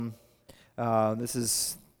This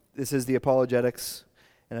is the apologetics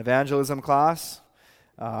and evangelism class.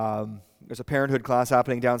 There's a parenthood class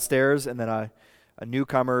happening downstairs, and then a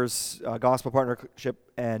newcomers gospel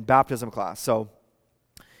partnership and baptism class. So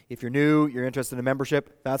if you're new, you're interested in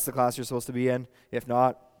membership, that's the class you're supposed to be in. If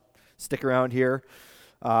not, stick around here.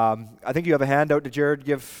 I think you have a handout. Did Jared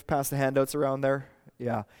pass the handouts around there?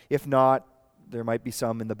 Yeah. If not, there might be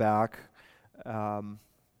some in the back.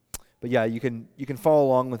 But yeah, you can follow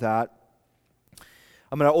along with that.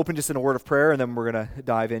 I'm going to open just in a word of prayer, and then we're going to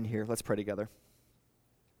dive in here. Let's pray together.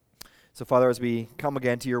 So, Father, as we come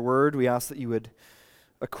again to your word, we ask that you would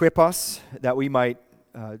equip us, that we might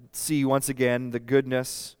see once again the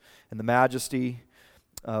goodness and the majesty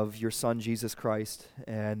of your Son, Jesus Christ,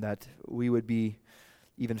 and that we would be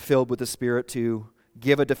even filled with the Spirit to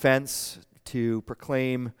give a defense, to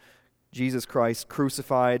proclaim Jesus Christ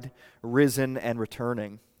crucified, risen, and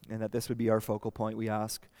returning, and that this would be our focal point. We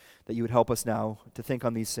ask that you would help us now to think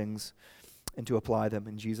on these things and to apply them.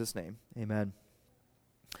 In Jesus' name, amen.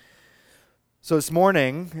 So this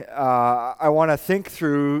morning, I want to think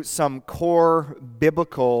through some core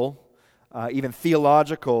biblical, even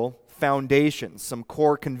theological foundations, some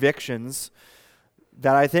core convictions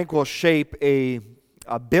that I think will shape a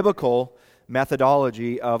biblical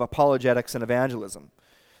methodology of apologetics and evangelism.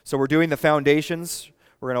 So we're doing the foundations.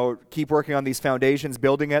 We're going to keep working on these foundations,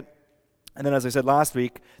 building it. And then, as I said last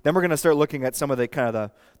week, then we're going to start looking at some of the kind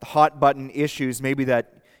of the hot button issues maybe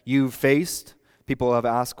that you've faced. People have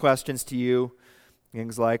asked questions to you,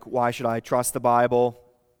 things like, why should I trust the Bible?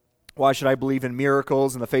 Why should I believe in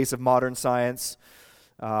miracles in the face of modern science?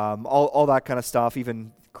 All that kind of stuff,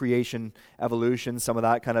 even creation, evolution, some of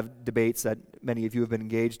that kind of debates that many of you have been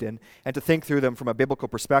engaged in, and to think through them from a biblical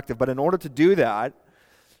perspective. But in order to do that,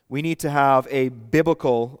 we need to have a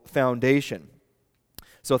biblical foundation.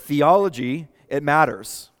 So theology, it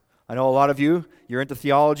matters. I know a lot of you, you're into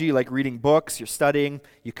theology, you like reading books, you're studying,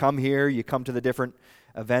 you come here, you come to the different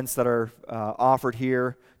events that are offered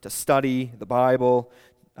here to study the Bible,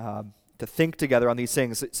 to think together on these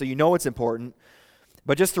things. So you know it's important,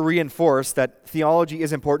 but just to reinforce that theology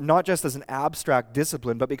is important not just as an abstract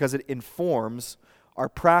discipline, but because it informs our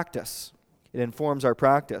practice. It informs our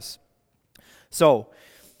practice. So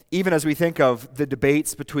even as we think of the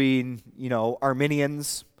debates between,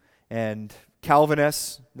 Arminians and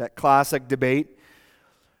Calvinists, that classic debate,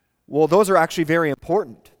 well, those are actually very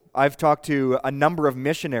important. I've talked to a number of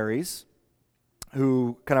missionaries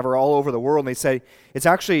who kind of are all over the world, and they say it's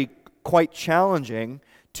actually quite challenging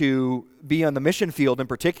to be on the mission field in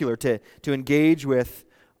particular, to engage with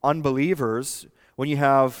unbelievers when you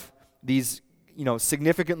have these,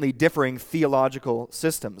 significantly differing theological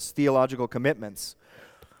systems, theological commitments.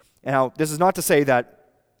 Now, this is not to say that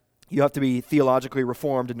you have to be theologically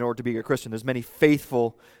reformed in order to be a Christian. There's many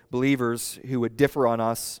faithful believers who would differ on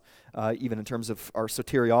us, even in terms of our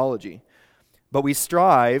soteriology. But we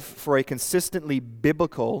strive for a consistently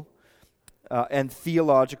biblical and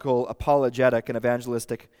theological apologetic and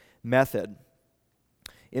evangelistic method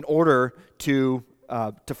in order to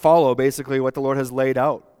follow basically what the Lord has laid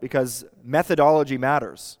out, because methodology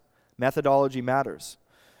matters. Methodology matters.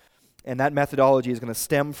 And that methodology is going to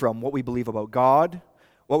stem from what we believe about God,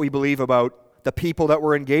 what we believe about the people that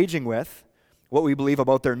we're engaging with, what we believe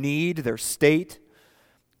about their need, their state,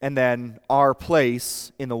 and then our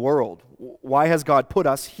place in the world. Why has God put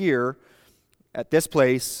us here at this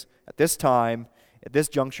place, at this time, at this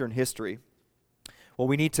juncture in history? Well,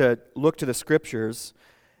 we need to look to the Scriptures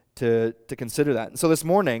to consider that. And so this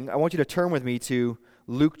morning, I want you to turn with me to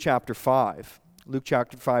Luke chapter 5. Luke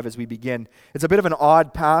chapter 5 as we begin. It's a bit of an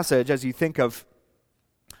odd passage as you think of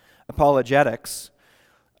apologetics.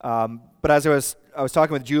 But as I was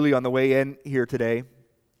talking with Julie on the way in here today,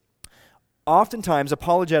 oftentimes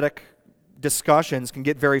apologetic discussions can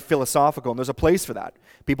get very philosophical, and there's a place for that.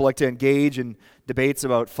 People like to engage in debates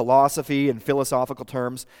about philosophy and philosophical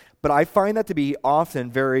terms, but I find that to be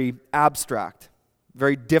often very abstract,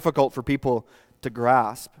 very difficult for people to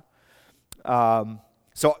grasp.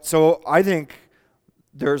 So I think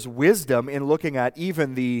there's wisdom in looking at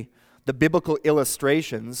even the biblical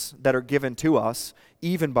illustrations that are given to us,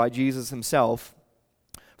 even by Jesus himself,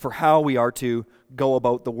 for how we are to go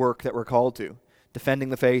about the work that we're called to, defending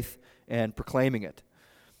the faith and proclaiming it.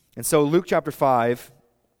 And so Luke chapter 5,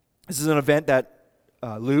 this is an event that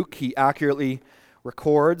Luke, he accurately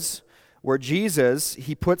records, where Jesus,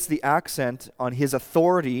 he puts the accent on his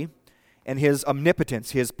authority and his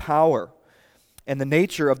omnipotence, his power, and the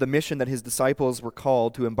nature of the mission that his disciples were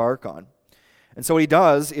called to embark on. And so what he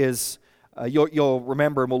does is, you'll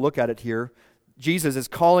remember, and we'll look at it here, Jesus is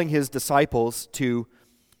calling his disciples to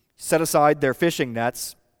set aside their fishing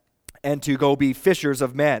nets and to go be fishers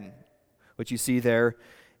of men, which you see there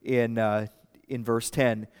in verse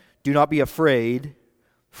 10. Do not be afraid.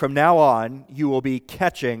 From now on, you will be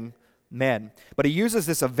catching men. But he uses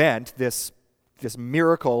this event, this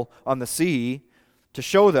miracle on the sea, to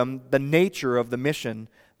show them the nature of the mission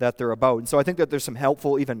that they're about. And so I think that there's some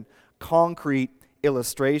helpful, even concrete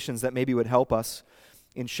illustrations that maybe would help us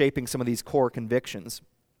in shaping some of these core convictions.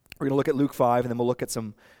 We're going to look at Luke 5, and then we'll look at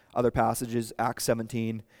some other passages, Acts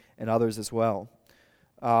 17, and others as well.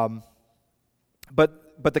 But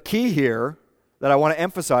the key here that I want to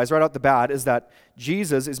emphasize right out the bat is that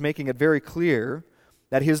Jesus is making it very clear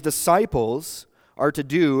that his disciples are to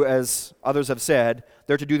do, as others have said,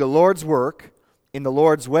 they're to do the Lord's work in the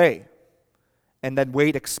Lord's way, and then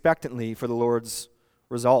wait expectantly for the Lord's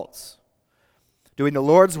results. Doing the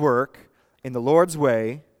Lord's work in the Lord's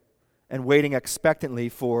way and waiting expectantly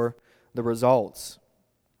for the results.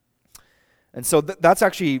 And so that's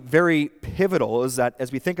actually very pivotal, is that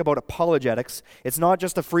as we think about apologetics, it's not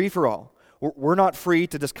just a free-for-all. We're not free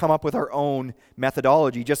to just come up with our own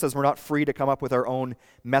methodology, just as we're not free to come up with our own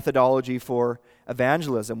methodology for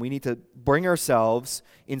evangelism. We need to bring ourselves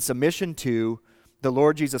in submission to the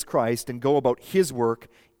Lord Jesus Christ and go about his work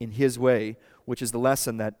in his way, which is the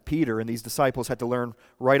lesson that Peter and these disciples had to learn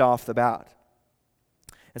right off the bat.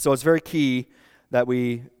 And so it's very key that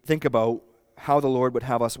we think about how the Lord would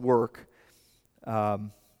have us work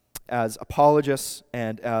as apologists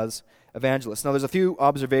and as evangelists. Now, there's a few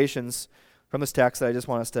observations from this text that I just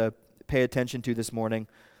want us to pay attention to this morning,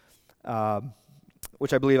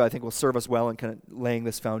 which I think will serve us well in kind of laying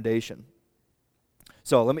this foundation.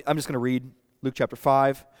 So I'm just going to read Luke chapter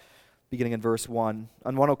 5, beginning in verse 1.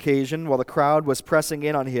 On one occasion, while the crowd was pressing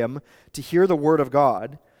in on him to hear the word of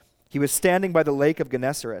God, he was standing by the lake of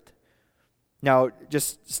Gennesaret. Now,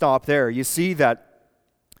 just stop there. You see that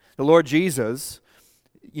the Lord Jesus,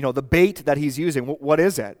 the bait that he's using, what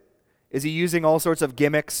is it? Is he using all sorts of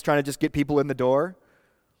gimmicks, trying to just get people in the door?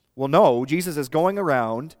 Well, no. Jesus is going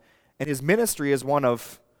around, and his ministry is one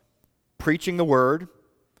of preaching the word.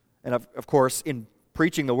 And of course, in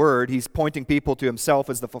preaching the word, he's pointing people to himself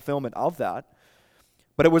as the fulfillment of that.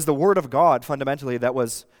 But it was the word of God, fundamentally, that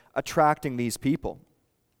was attracting these people.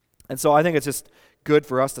 And so I think it's just good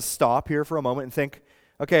for us to stop here for a moment and think,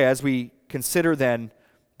 okay, as we consider then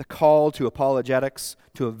the call to apologetics,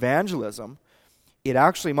 to evangelism, it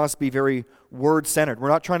actually must be very word-centered. We're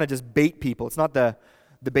not trying to just bait people. It's not the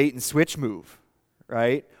bait and switch move,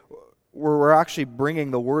 right? We're actually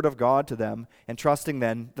bringing the word of God to them and trusting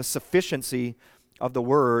then the sufficiency of the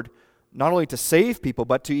word, not only to save people,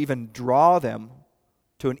 but to even draw them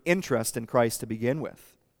to an interest in Christ to begin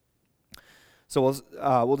with. So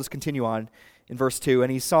we'll just continue on in verse 2.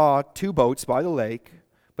 And he saw 2 boats by the lake,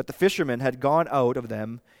 but the fishermen had gone out of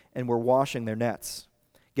them and were washing their nets.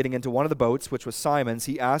 Getting into one of the boats, which was Simon's,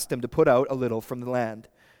 he asked him to put out a little from the land.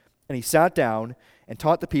 And he sat down and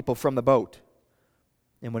taught the people from the boat.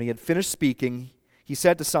 And when he had finished speaking, he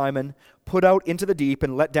said to Simon, "Put out into the deep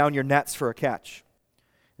and let down your nets for a catch."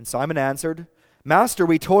 And Simon answered, "Master,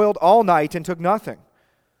 we toiled all night and took nothing.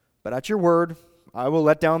 But at your word, I will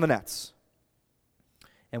let down the nets."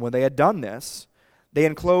 And when they had done this, they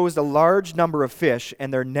enclosed a large number of fish,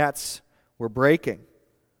 and their nets were breaking.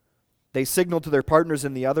 They signaled to their partners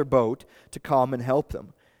in the other boat to come and help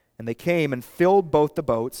them. And they came and filled both the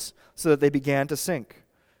boats so that they began to sink.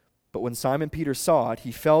 But when Simon Peter saw it,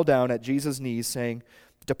 he fell down at Jesus' knees, saying,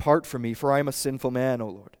 "Depart from me, for I am a sinful man, O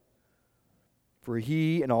Lord." For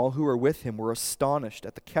he and all who were with him were astonished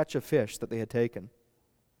at the catch of fish that they had taken.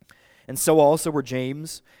 And so also were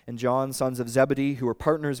James and John, sons of Zebedee, who were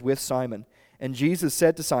partners with Simon. And Jesus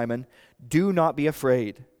said to Simon, "Do not be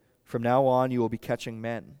afraid. From now on you will be catching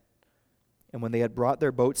men." And when they had brought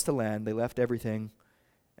their boats to land, they left everything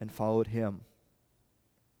and followed him.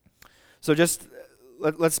 So just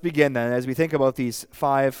let's begin then as we think about these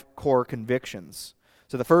 5 core convictions.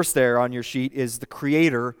 So the first there on your sheet is the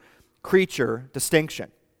creator-creature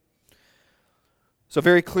distinction. So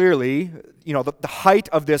very clearly, the height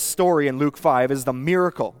of this story in Luke 5 is the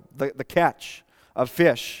miracle, the catch of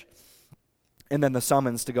fish, and then the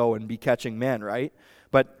summons to go and be catching men, right?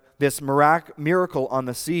 But this miracle on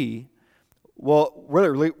the sea, well,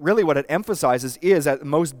 really what it emphasizes is, at the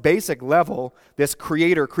most basic level, this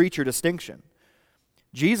creator-creature distinction.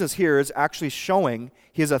 Jesus here is actually showing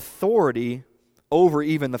his authority over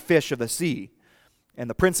even the fish of the sea. And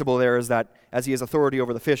the principle there is that as he has authority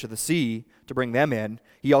over the fish of the sea to bring them in,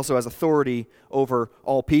 he also has authority over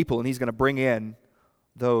all people, and he's going to bring in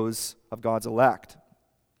those of God's elect.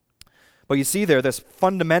 But you see there this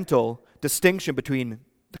fundamental distinction between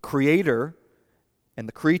the creator and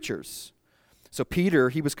the creatures. So Peter,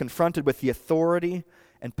 he was confronted with the authority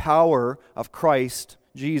and power of Christ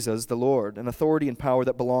Jesus, the Lord, an authority and power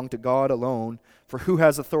that belong to God alone. For who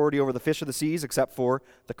has authority over the fish of the seas except for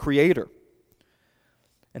the Creator?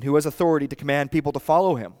 And who has authority to command people to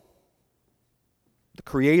follow him? The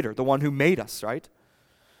Creator, the one who made us, right?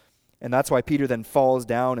 And that's why Peter then falls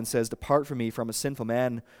down and says, "Depart from me, from a sinful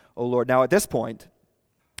man, O Lord." Now at this point,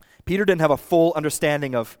 Peter didn't have a full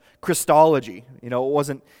understanding of Christology.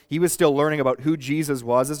 He was still learning about who Jesus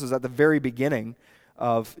was. This was at the very beginning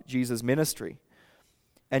of Jesus' ministry.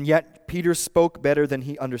 And yet, Peter spoke better than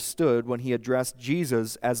he understood when he addressed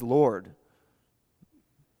Jesus as Lord.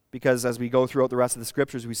 Because as we go throughout the rest of the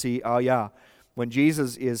scriptures, we see, when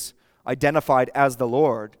Jesus is identified as the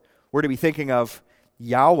Lord, we're to be thinking of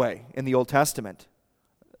Yahweh in the Old Testament,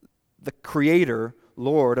 the Creator,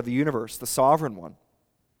 Lord of the universe, the sovereign one.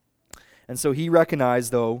 And so Peter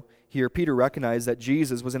recognized that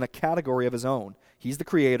Jesus was in a category of his own. He's the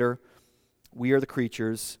Creator, we are the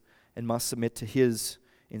creatures, and must submit to his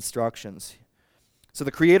instructions. So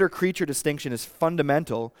the Creator-creature distinction is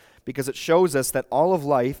fundamental because it shows us that all of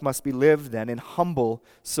life must be lived then in humble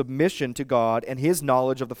submission to God and his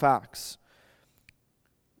knowledge of the facts.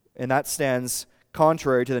 And that stands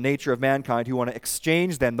contrary to the nature of mankind, who want to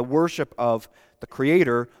exchange then the worship of the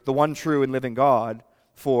Creator, the one true and living God,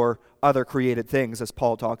 for other created things, as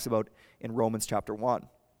Paul talks about in Romans chapter 1.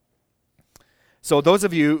 So those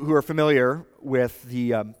of you who are familiar with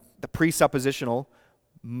the presuppositional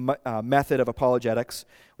method of apologetics,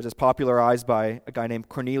 which is popularized by a guy named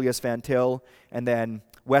Cornelius Van Til, and then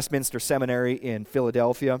Westminster Seminary in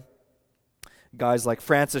Philadelphia, guys like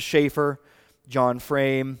Francis Schaeffer, John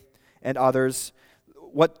Frame, and others.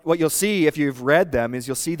 What you'll see if you've read them is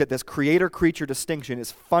you'll see that this creator-creature distinction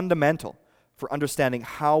is fundamental for understanding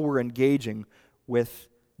how we're engaging with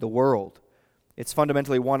the world. It's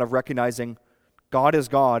fundamentally one of recognizing God is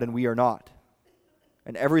God and we are not.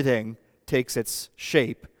 And everything takes its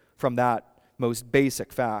shape from that most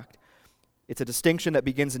basic fact. It's a distinction that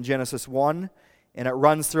begins in Genesis 1 and it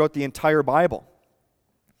runs throughout the entire Bible.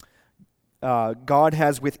 God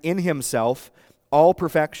has within himself all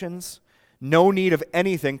perfections, no need of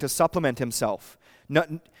anything to supplement himself.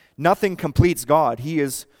 Nothing completes God. He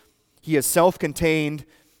is self-contained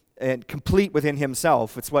and complete within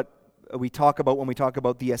himself. It's what we talk about when we talk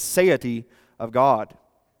about the aseity of God.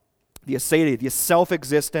 The aseity, the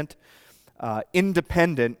self-existent,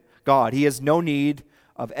 independent God. He has no need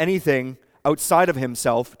of anything outside of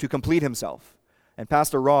himself to complete himself. And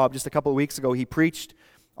Pastor Rob, just a couple of weeks ago, he preached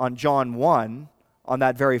on John 1 on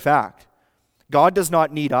that very fact. God does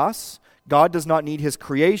not need us. God does not need his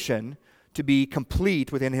creation to be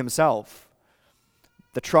complete within himself.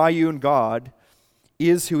 The triune God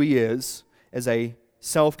is who he is as a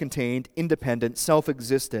self-contained, independent,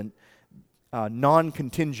 self-existent,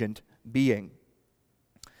 non-contingent being.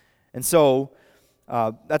 And so,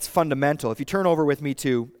 that's fundamental. If you turn over with me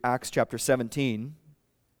to Acts chapter 17.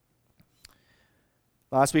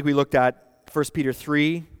 Last week we looked at 1 Peter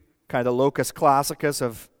 3, kind of the locus classicus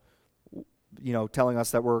of, telling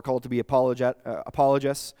us that we're called to be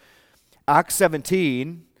apologists. Acts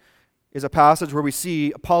 17 is a passage where we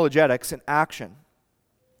see apologetics in action.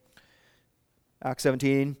 Acts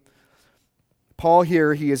 17, Paul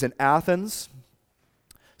here, he is in Athens.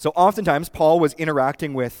 So oftentimes Paul was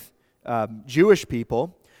interacting with Jewish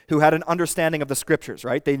people who had an understanding of the scriptures,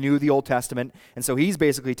 right? They knew the Old Testament, and so he's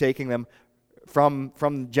basically taking them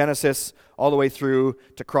from Genesis all the way through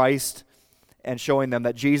to Christ and showing them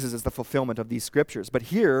that Jesus is the fulfillment of these scriptures. But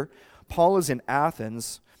here, Paul is in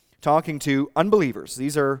Athens talking to unbelievers.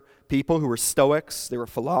 These are people who were Stoics, they were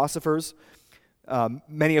philosophers,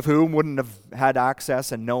 many of whom wouldn't have had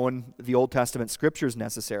access and known the Old Testament scriptures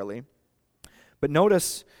necessarily. But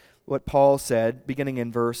notice what Paul said, beginning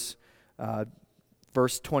in verse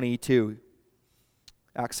 22,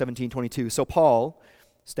 Acts 17:22. So Paul,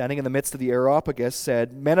 standing in the midst of the Areopagus,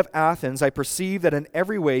 said, "Men of Athens, I perceive that in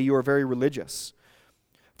every way you are very religious.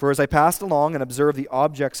 For as I passed along and observed the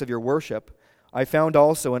objects of your worship, I found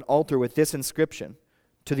also an altar with this inscription,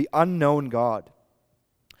 to the unknown God.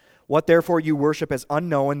 What therefore you worship as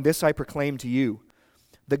unknown, this I proclaim to you.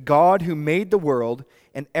 The God who made the world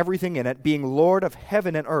and everything in it, being Lord of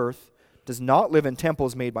heaven and earth, does not live in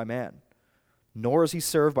temples made by man, nor is he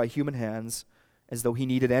served by human hands as though he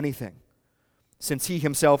needed anything, since he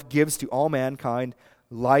himself gives to all mankind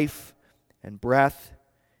life and breath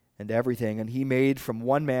and everything, and he made from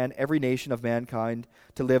one man every nation of mankind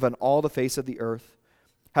to live on all the face of the earth,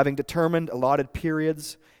 having determined allotted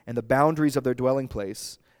periods and the boundaries of their dwelling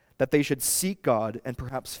place, that they should seek God and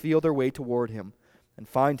perhaps feel their way toward him and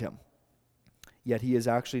find him. yet he is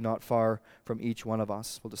actually not far from each one of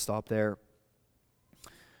us. We'll just stop there.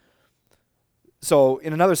 So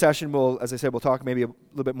in another session, as I said, we'll talk maybe a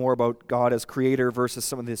little bit more about God as creator versus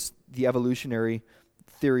some of the evolutionary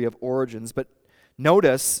theory of origins. But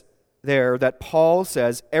notice there that Paul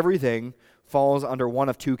says everything falls under one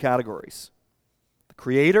of two categories. The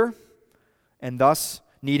creator, and thus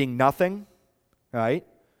needing nothing, right?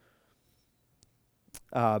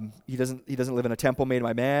 He doesn't live in a temple made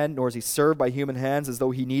by man, nor is he served by human hands as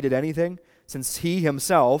though he needed anything, since he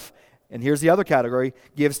himself, and here's the other category,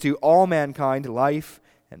 gives to all mankind life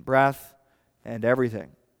and breath and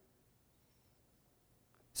everything.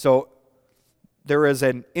 So there is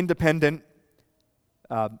an independent,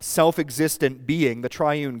 self-existent being, the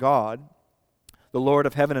triune God, the Lord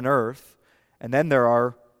of heaven and earth, and then there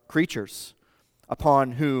are creatures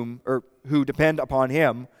who depend upon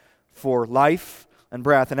him for life and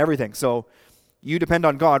breath and everything. So you depend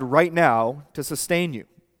on God right now to sustain you.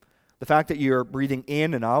 The fact that you're breathing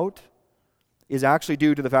in and out is actually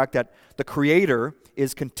due to the fact that the Creator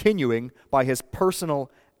is continuing by his personal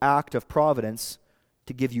act of providence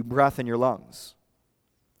to give you breath in your lungs.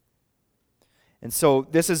 And so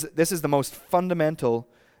this is the most fundamental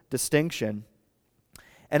distinction.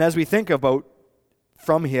 And as we think about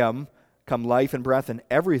from him come life and breath and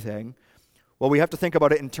everything, well, we have to think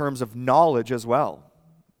about it in terms of knowledge as well.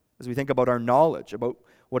 As we think about our knowledge, about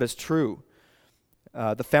what is true.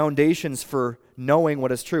 The foundations for knowing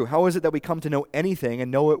what is true. How is it that we come to know anything and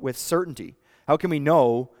know it with certainty? How can we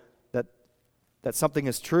know that something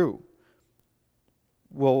is true?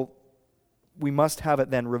 Well, we must have it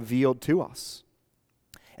then revealed to us.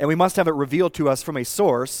 And we must have it revealed to us from a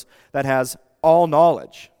source that has all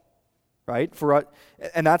knowledge, right?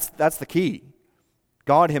 And that's the key.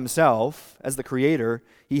 God himself, as the Creator,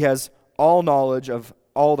 he has all knowledge of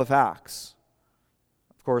all the facts.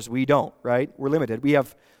 Of course, we don't, right? We're limited. We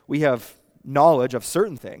have knowledge of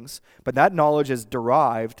certain things, but that knowledge is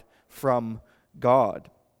derived from God.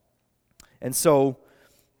 And so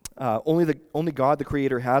only God, the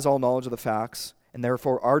Creator, has all knowledge of the facts, and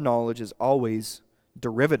therefore our knowledge is always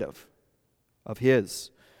derivative of his.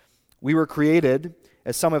 We were created,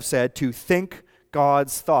 as some have said, to think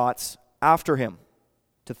God's thoughts after him.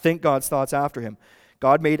 To think God's thoughts after him.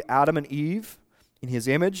 God made Adam and Eve in his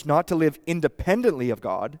image, not to live independently of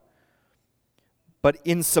God, but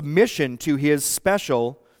in submission to his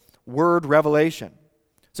special word revelation.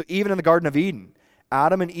 So even in the Garden of Eden,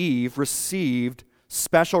 Adam and Eve received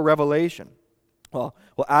special revelation. Well,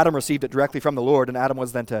 Adam received it directly from the Lord, and Adam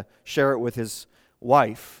was then to share it with his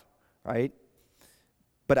wife, right?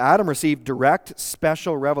 But Adam received direct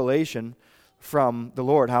special revelation from the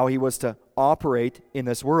Lord, how he was to operate in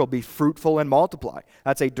this world, be fruitful and multiply.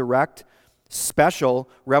 That's a direct, special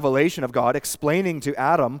revelation of God explaining to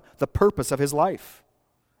Adam the purpose of his life.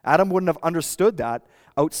 Adam wouldn't have understood that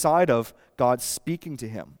outside of God speaking to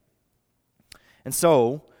him. And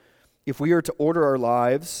so, if we are to order our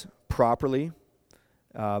lives properly,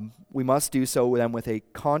 we must do so then with a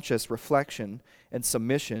conscious reflection and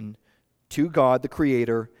submission to God, the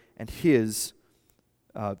Creator, and his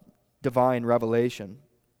divine revelation.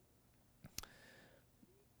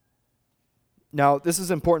 Now, this is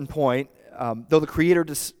an important point. Though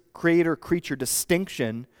the creator-creature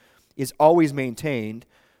distinction is always maintained,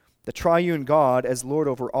 the triune God, as Lord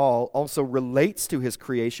over all, also relates to his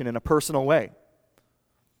creation in a personal way.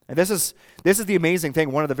 And this is the amazing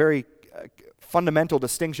thing. One of the very fundamental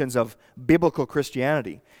distinctions of biblical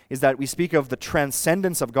Christianity is that we speak of the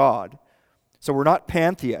transcendence of God. So we're not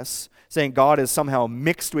pantheists, saying God is somehow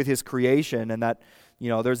mixed with his creation and that,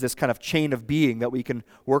 there's this kind of chain of being that we can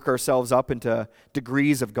work ourselves up into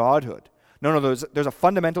degrees of godhood. No, there's a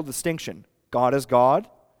fundamental distinction. God is God.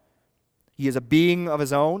 He is a being of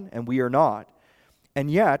his own, and we are not. And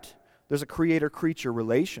yet, there's a creator-creature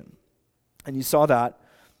relation. And you saw that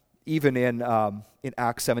even in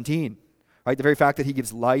Acts 17. Right? The very fact that he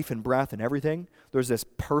gives life and breath and everything, there's this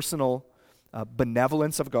personal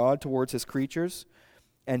benevolence of God towards his creatures.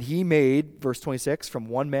 And he made, verse 26, from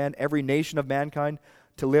one man every nation of mankind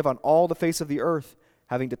to live on all the face of the earth,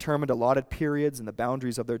 having determined allotted periods and the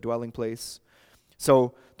boundaries of their dwelling place.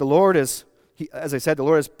 So the Lord as I said, the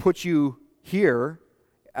Lord has put you here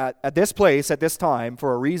at this place, at this time,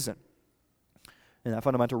 for a reason. And that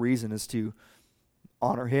fundamental reason is to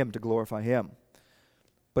honor him, to glorify him.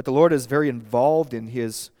 But the Lord is very involved in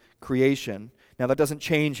his creation. Now, that doesn't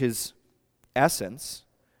change his essence,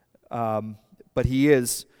 but he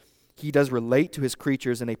does relate to his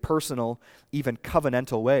creatures in a personal, even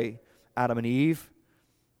covenantal way. Adam and Eve,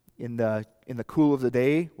 in the cool of the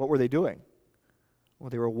day, what were they doing? Well,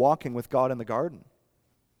 they were walking with God in the garden.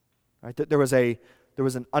 Right? There was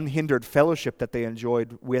an unhindered fellowship that they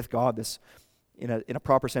enjoyed with God, this, in a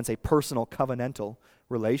proper sense, a personal covenantal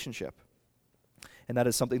relationship. And that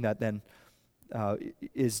is something that then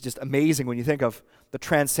is just amazing when you think of the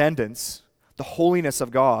transcendence, the holiness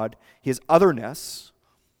of God, his otherness,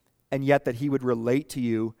 and yet that he would relate to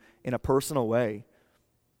you in a personal way,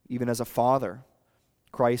 even as a father,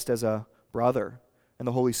 Christ as a brother, and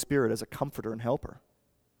the Holy Spirit as a comforter and helper.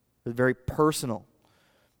 It's very personal.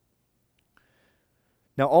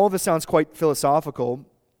 Now, all of this sounds quite philosophical,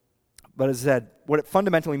 but as I said, what it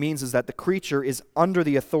fundamentally means is that the creature is under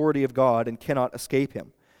the authority of God and cannot escape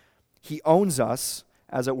him. He owns us,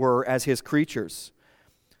 as it were, as his creatures.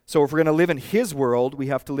 So if we're going to live in his world, we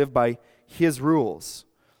have to live by his rules.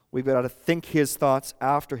 We've got to think his thoughts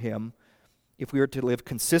after him if we are to live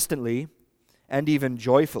consistently and even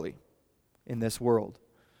joyfully in this world.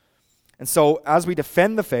 And so as we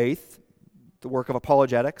defend the faith, the work of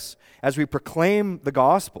apologetics, as we proclaim the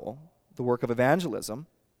gospel, the work of evangelism,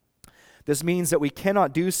 this means that we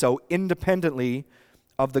cannot do so independently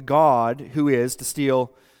of the God who is, to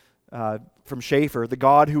steal from Schaeffer, the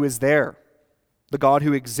God who is there, the God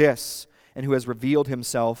who exists and who has revealed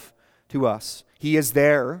himself to us. He is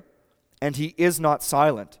there, and he is not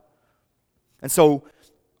silent. And so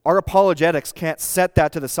our apologetics can't set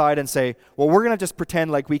that to the side and say, well, we're going to just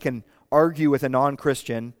pretend like we can argue with a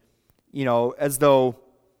non-Christian, as though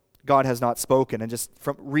God has not spoken, and just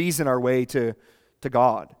reason our way to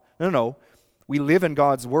God. No. We live in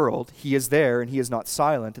God's world. He is there, and he is not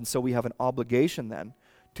silent, and so we have an obligation then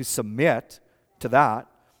to submit to that,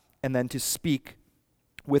 and then to speak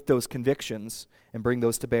with those convictions and bring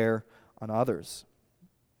those to bear on others.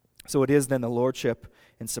 So it is then the lordship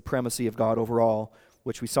and supremacy of God overall,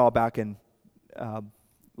 which we saw back in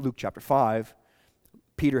Luke chapter 5.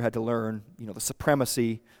 Peter had to learn, the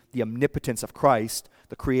supremacy, the omnipotence of Christ,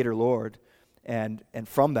 the Creator Lord, and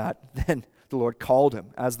from that, then the Lord called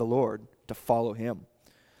him as the Lord to follow him.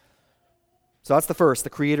 So that's the first, the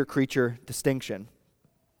creator-creature distinction.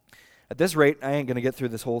 At this rate, I ain't going to get through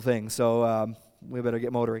this whole thing, so we better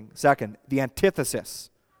get motoring. Second, the antithesis.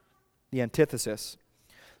 The antithesis.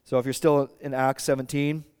 So if you're still in Acts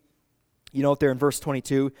 17, you note there in verse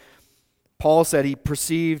 22, Paul said he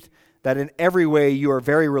perceived that in every way you are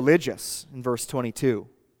very religious, in verse 22.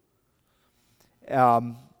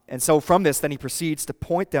 And so from this, then he proceeds to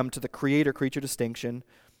point them to the creator-creature distinction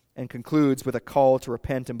and concludes with a call to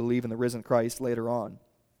repent and believe in the risen Christ later on.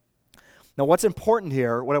 Now what's important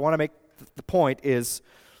here, what I want to make the point is,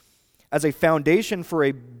 as a foundation for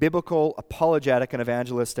a biblical apologetic and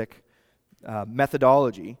evangelistic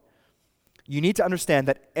methodology, you need to understand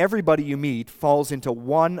that everybody you meet falls into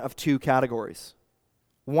one of two categories.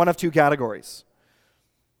 One of two categories.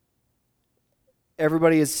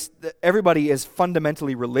 Everybody is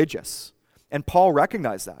fundamentally religious, and Paul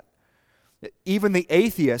recognized that. Even the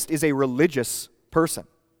atheist is a religious person.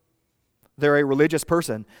 They're a religious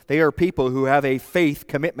person. They are people who have a faith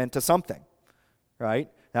commitment to something, right?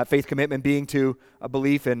 That faith commitment being to a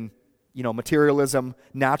belief in, materialism,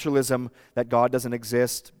 naturalism, that God doesn't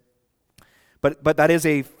exist. But that is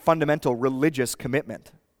a fundamental religious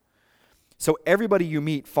commitment. So everybody you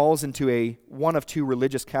meet falls into one of two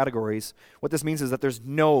religious categories. What this means is that there's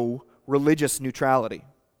no religious neutrality.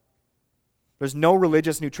 There's no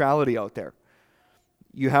religious neutrality out there.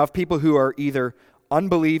 You have people who are either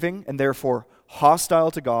unbelieving and therefore hostile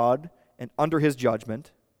to God and under his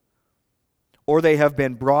judgment, or they have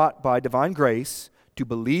been brought by divine grace to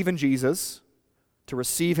believe in Jesus, to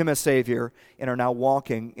receive him as Savior, and are now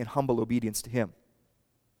walking in humble obedience to him.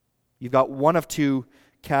 You've got one of two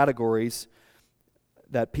categories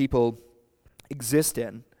that people exist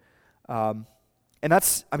in. And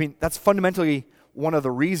that's fundamentally one of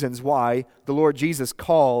the reasons why the Lord Jesus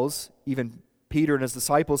calls even Peter and his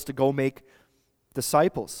disciples to go make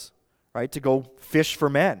disciples, right? To go fish for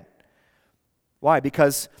men. Why?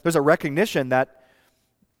 Because there's a recognition that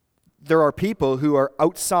there are people who are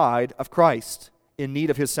outside of Christ in need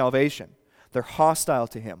of his salvation. They're hostile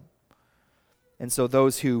to him. And so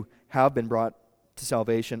those who have been brought to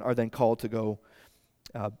salvation are then called to go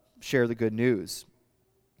share the good news.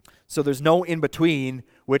 So there's no in-between,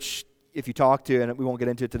 which if you talk to, and we won't get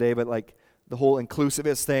into it today, but like the whole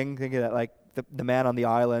inclusivist thing, thinking that like the man on the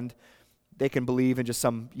island, they can believe in just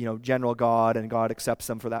some general God and God accepts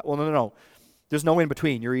them for that. Well, no. There's no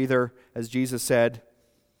in-between. You're either, as Jesus said,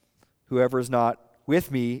 whoever is not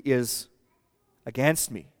with me is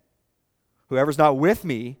against me. Whoever's not with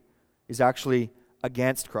me is actually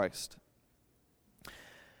against Christ.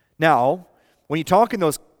 Now, when you talk in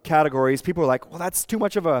those categories, people are like, well, that's too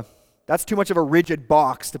much of a That's too much of a rigid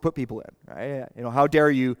box to put people in, right? How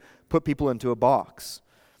dare you put people into a box?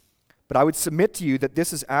 But I would submit to you that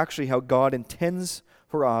this is actually how God intends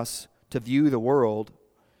for us to view the world.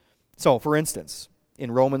 So, for instance,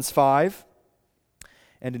 in Romans 5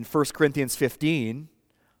 and in 1 Corinthians 15,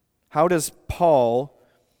 how does Paul,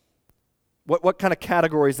 what kind of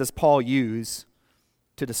categories does Paul use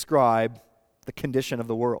to describe the condition of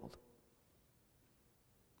the world?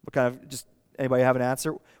 What kind of, just anybody have an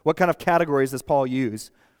answer? What kind of categories does Paul use?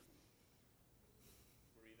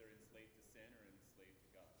 We're either enslaved to sin or enslaved to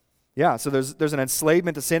God. Yeah, so there's an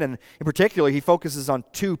enslavement to sin, and in particular, he focuses on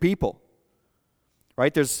two people,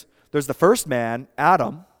 right? There's the first man,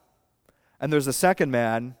 Adam, and there's the second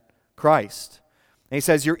man, Christ. And he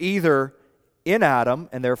says you're either in Adam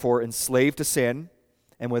and therefore enslaved to sin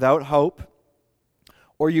and without hope,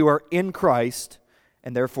 or you are in Christ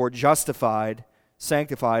and therefore justified,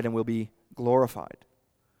 sanctified, and will be glorified.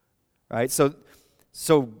 Right?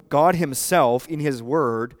 So God himself, in his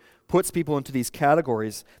word, puts people into these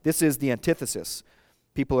categories. This is the antithesis.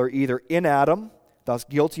 People are either in Adam, thus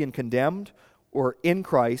guilty and condemned, or in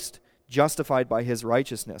Christ, justified by his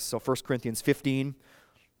righteousness. So 1 Corinthians 15,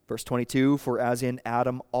 verse 22, for as in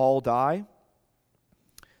Adam all die,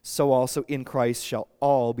 so also in Christ shall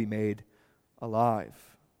all be made alive.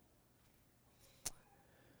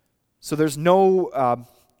 So there's no,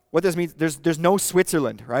 what this means, there's no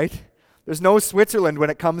Switzerland, right? There's no Switzerland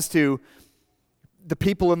when it comes to the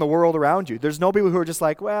people in the world around you. There's no people who are just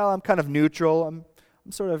like, well, I'm kind of neutral. I'm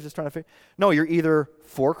sort of just trying to figure. No, you're either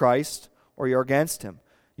for Christ or you're against him.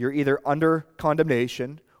 You're either under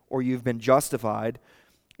condemnation or you've been justified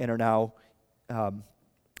and are now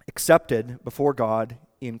accepted before God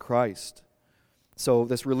in Christ. So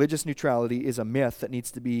this religious neutrality is a myth that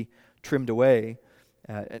needs to be trimmed away,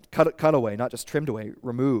 cut away, not just trimmed away,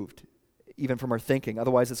 removed, even from our thinking.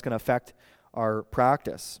 Otherwise, it's going to affect our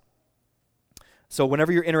practice. So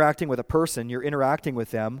whenever you're interacting with a person, you're interacting with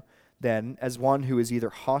them then as one who is either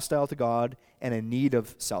hostile to God and in need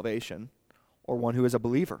of salvation, or one who is a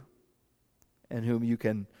believer and whom you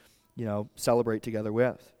can, celebrate together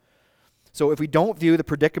with. So if we don't view the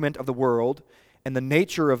predicament of the world and the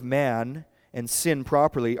nature of man and sin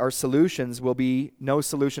properly, our solutions will be no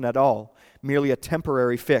solution at all, merely a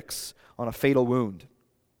temporary fix on a fatal wound.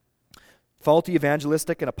 Faulty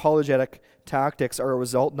evangelistic and apologetic tactics are a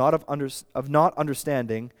result not of not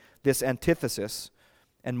understanding this antithesis,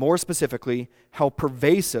 and more specifically, how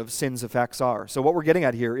pervasive sin's effects are. So what we're getting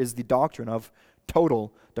at here is the doctrine of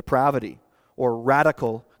total depravity or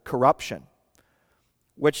radical corruption,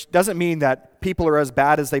 which doesn't mean that people are as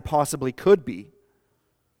bad as they possibly could be.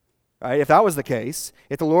 Right? If that was the case,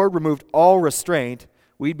 if the Lord removed all restraint,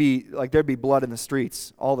 we'd be like there'd be blood in the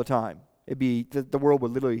streets all the time. It'd be the world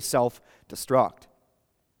would literally self-destruct.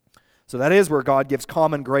 So that is where God gives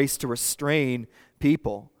common grace to restrain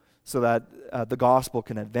people so that the gospel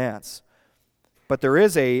can advance. But there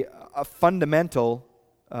is a fundamental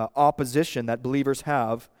opposition that believers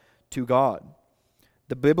have to God.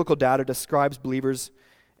 The biblical data describes believers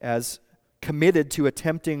as committed to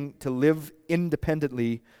attempting to live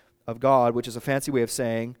independently of God, which is a fancy way of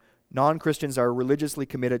saying non-Christians are religiously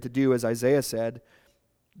committed to do, as Isaiah said,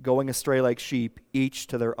 going astray like sheep, each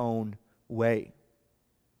to their own way.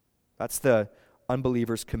 That's the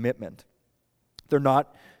unbeliever's commitment. They're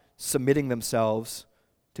not submitting themselves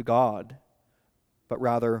to God, but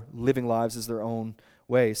rather living lives as their own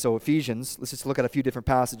way. So Ephesians, let's just look at a few different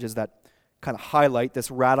passages that kind of highlight this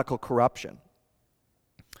radical corruption.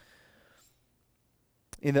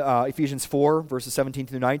 In Ephesians 4, verses 17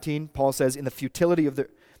 through 19, Paul says, in the futility of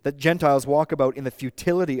that Gentiles walk about in the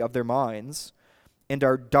futility of their minds and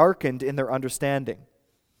are darkened in their understanding.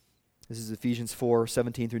 This is Ephesians 4,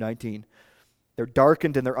 17 through 19. They're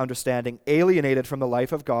darkened in their understanding, alienated from the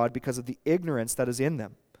life of God because of the ignorance that is in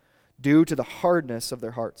them, due to the hardness of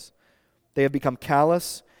their hearts. They have become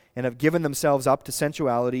callous and have given themselves up to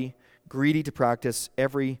sensuality, greedy to practice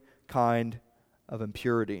every kind of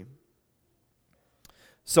impurity.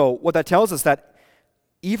 So what that tells us that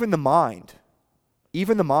even the mind,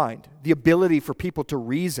 the ability for people to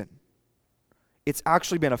reason, it's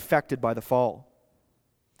actually been affected by the fall.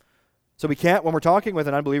 So we can't, when we're talking with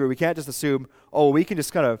an unbeliever, we can't just assume, we can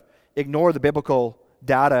just kind of ignore the biblical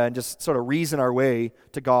data and just sort of reason our way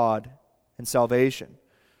to God and salvation.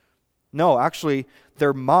 No, actually,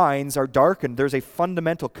 their minds are darkened. There's a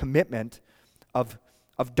fundamental commitment of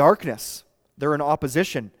darkness. They're in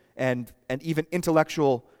opposition and even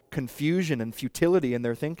intellectual confusion and futility in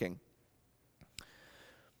their thinking.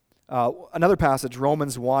 Another passage,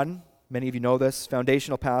 Romans 1, many of you know this,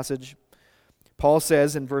 foundational passage. Paul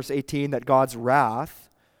says in verse 18 that God's wrath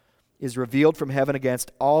is revealed from heaven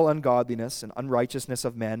against all ungodliness and unrighteousness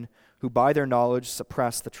of men who by their knowledge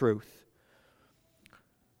suppress the truth.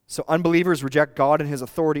 So unbelievers reject God and his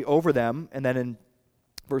authority over them, and then in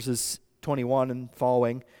verses 21 and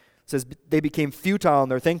following, it says, they became futile in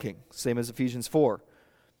their thinking, same as Ephesians 4.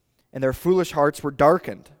 And their foolish hearts were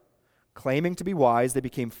darkened. Claiming to be wise, they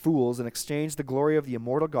became fools and exchanged the glory of the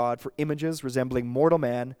immortal God for images resembling mortal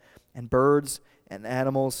man and birds and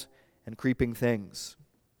animals and creeping things.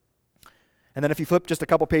 And then if you flip just a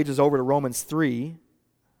couple pages over to Romans 3,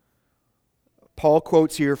 Paul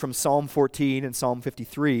quotes here from Psalm 14 and Psalm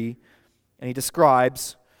 53, and he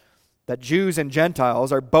describes that Jews and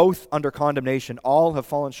Gentiles are both under condemnation. All have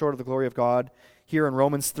fallen short of the glory of God. Here in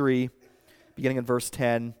Romans 3, beginning in verse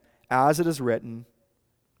 10, as it is written,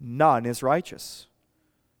 none is righteous.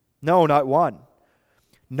 No, not one.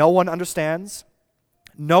 No one understands.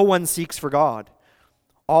 No one seeks for God.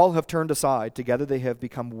 All have turned aside. Together they have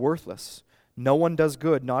become worthless. No one does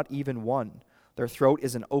good, not even one. Their throat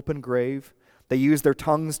is an open grave. They use their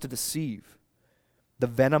tongues to deceive. The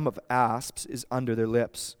venom of asps is under their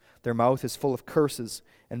lips. Their mouth is full of curses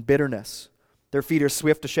and bitterness. Their feet are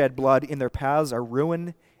swift to shed blood. In their paths are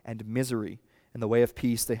ruin and misery. In the way of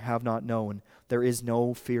peace they have not known. There is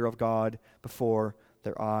no fear of God before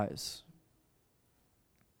their eyes.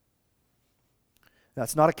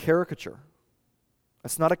 That's not a caricature.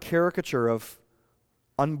 That's not a caricature of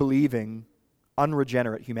unbelieving,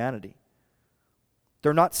 unregenerate humanity.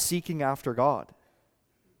 They're not seeking after God.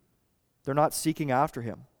 They're not seeking after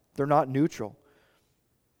him. They're not neutral.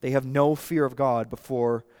 They have no fear of God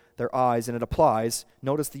before their eyes, and it applies,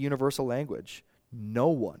 notice the universal language, no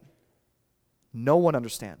one. No one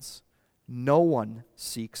understands. No one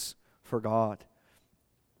seeks for God.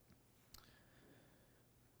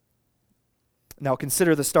 Now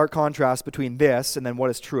consider the stark contrast between this and then what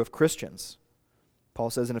is true of Christians. Paul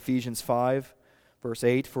says in Ephesians 5, verse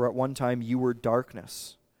 8, for at one time you were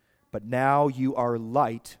darkness, but now you are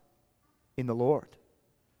light in the Lord.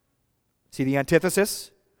 See the antithesis?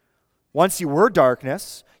 Once you were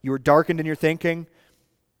darkness, you were darkened in your thinking,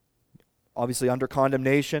 obviously under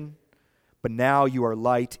condemnation, but now you are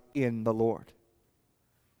light in the Lord.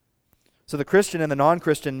 So the Christian and the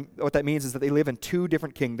non-Christian, what that means is that they live in two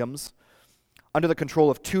different kingdoms, under the control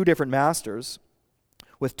of two different masters,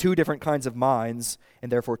 with two different kinds of minds,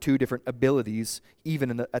 and therefore two different abilities,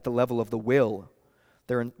 even at the level of the will.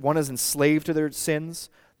 One is enslaved to their sins,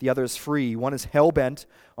 the other is free. One is hell-bent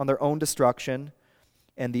on their own destruction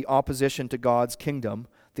and the opposition to God's kingdom.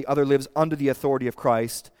 The other lives under the authority of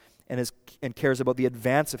Christ and cares about the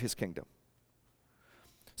advance of his kingdom.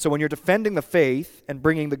 So when you're defending the faith and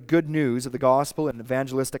bringing the good news of the gospel in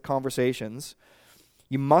evangelistic conversations,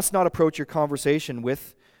 you must not approach your conversation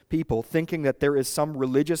with people thinking that there is some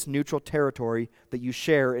religious neutral territory that you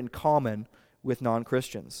share in common with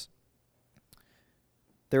non-Christians.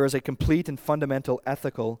 There is a complete and fundamental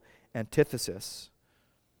ethical antithesis.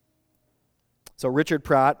 So Richard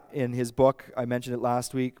Pratt, in his book, I mentioned it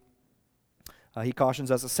last week, he cautions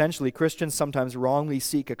us, essentially, Christians sometimes wrongly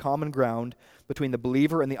seek a common ground between the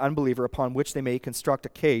believer and the unbeliever upon which they may construct a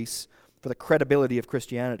case for the credibility of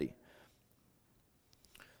Christianity.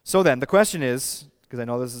 So then, the question is, because I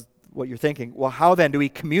know this is what you're thinking, well, how then do we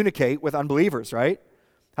communicate with unbelievers, right?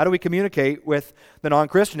 How do we communicate with the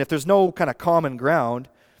non-Christian? If there's no kind of common ground,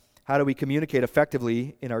 how do we communicate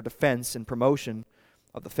effectively in our defense and promotion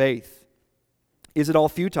of the faith? Is it all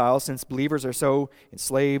futile since believers are so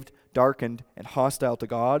enslaved, darkened, and hostile to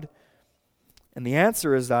God? And the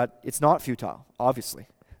answer is that it's not futile, obviously,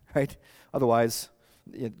 right? Otherwise,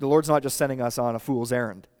 the Lord's not just sending us on a fool's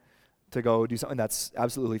errand to go do something that's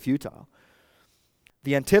absolutely futile.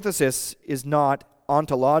 The antithesis is not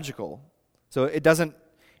ontological. So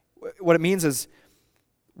what it means is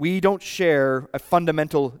we don't share a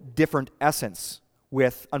fundamental different essence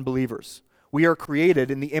with unbelievers. We are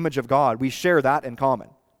created in the image of God. We share that in common.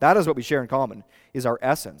 That is what we share in common, is our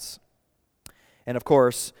essence. And of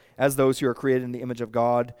course, as those who are created in the image of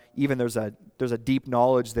God, even there's a deep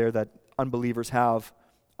knowledge there that unbelievers have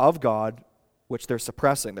of God, which they're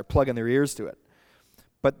suppressing. They're plugging their ears to it.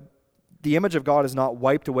 But the image of God is not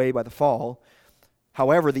wiped away by the fall.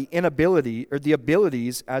 However, the inability or the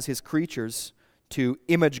abilities as his creatures to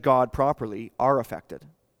image God properly are affected.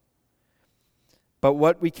 But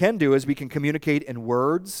what we can do is we can communicate in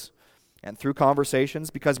words and through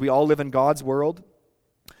conversations because we all live in God's world.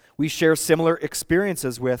 We share similar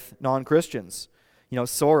experiences with non-Christians.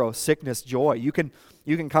 Sorrow, sickness, joy. You can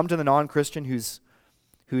come to the non-Christian who's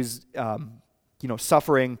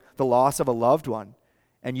suffering the loss of a loved one,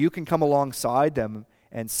 and you can come alongside them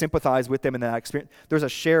and sympathize with them in that experience. There's a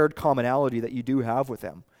shared commonality that you do have with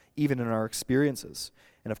them, even in our experiences.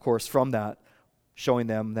 And of course, from that, showing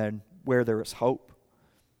them then where there is hope.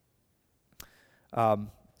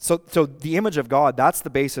 So the image of God, that's the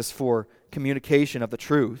basis for communication of the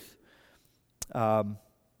truth. And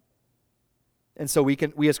so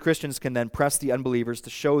we as Christians can then press the unbelievers to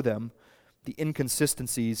show them the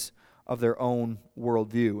inconsistencies of their own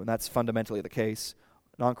worldview, and that's fundamentally the case.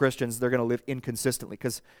 Non-Christians, they're going to live inconsistently,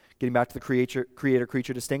 because getting back to the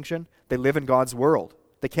creator-creature distinction, they live in God's world.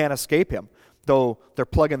 They can't escape him, though they're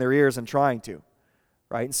plugging their ears and trying to,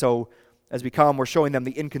 right? And so as we come, we're showing them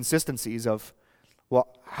the inconsistencies of, well,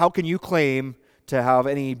 how can you claim to have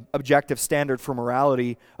any objective standard for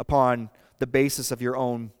morality upon the basis of your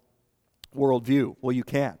own worldview? Well, you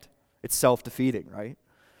can't. It's self-defeating, right?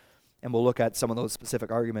 And we'll look at some of those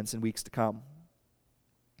specific arguments in weeks to come.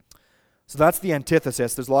 So that's the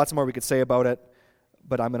antithesis. There's lots more we could say about it,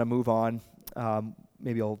 but I'm going to move on.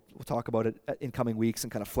 Maybe we'll talk about it in coming weeks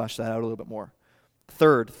and kind of flesh that out a little bit more.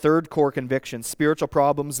 Third core conviction. Spiritual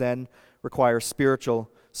problems then require spiritual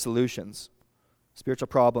solutions. Spiritual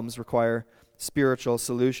problems require spiritual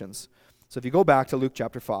solutions. So if you go back to Luke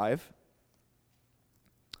chapter 5,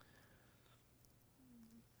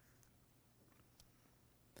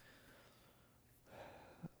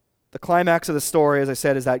 the climax of the story, as I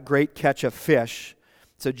said, is that great catch of fish.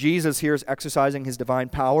 So Jesus here is exercising his divine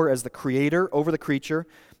power as the creator over the creature,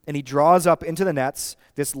 and he draws up into the nets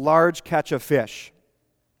this large catch of fish.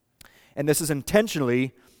 And this is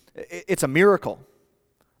intentionally, it's a miracle,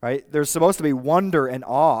 right? There's supposed to be wonder and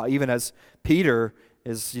awe, even as Peter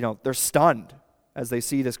is, they're stunned as they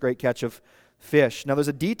see this great catch of fish. Now, there's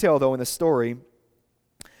a detail, though, in the story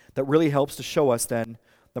that really helps to show us then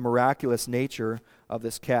the miraculous nature of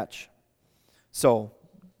this catch. So,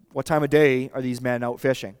 what time of day are these men out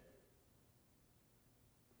fishing?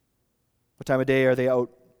 What time of day are they out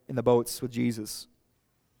in the boats with Jesus?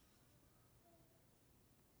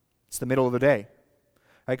 It's the middle of the day.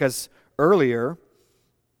 Right? Because earlier,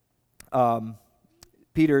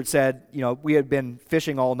 Peter had said, we had been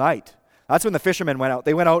fishing all night. That's when the fishermen went out.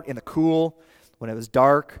 They went out in the cool, when it was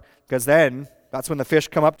dark, because then that's when the fish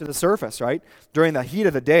come up to the surface, right? During the heat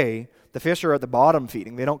of the day, the fish are at the bottom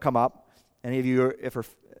feeding. They don't come up. Any of you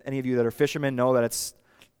that are fishermen know that it's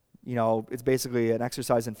basically an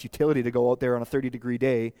exercise in futility to go out there on a 30-degree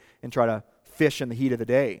day and try to fish in the heat of the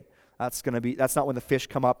day. That's not when the fish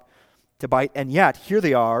come up to bite. And yet, here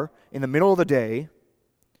they are in the middle of the day,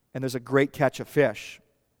 and there's a great catch of fish.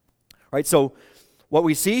 Right? So what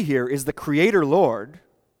we see here is the Creator Lord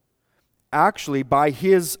actually, by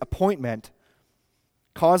his appointment,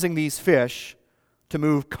 causing these fish to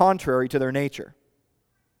move contrary to their nature.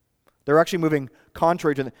 They're actually moving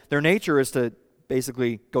contrary to their nature is to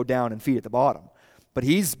basically go down and feed at the bottom. But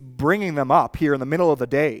he's bringing them up here in the middle of the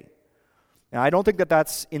day. And I don't think that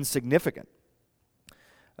that's insignificant.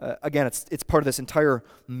 Again, it's part of this entire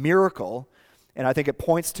miracle, and I think it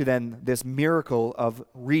points to then this miracle of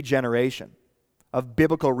regeneration, of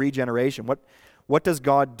biblical regeneration. What does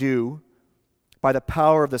God do by the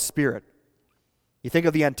power of the Spirit? You think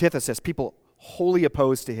of the antithesis, people wholly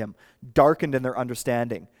opposed to him, darkened in their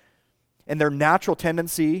understanding. And their natural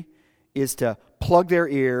tendency is to plug their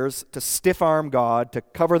ears, to stiff-arm God, to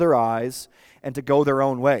cover their eyes, and to go their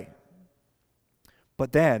own way.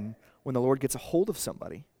 But then, when the Lord gets a hold of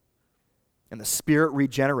somebody, and the Spirit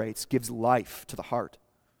regenerates, gives life to the heart,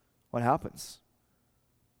 what happens?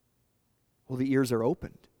 Well, the ears are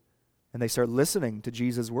opened, and they start listening to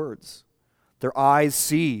Jesus' words. Their eyes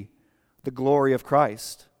see the glory of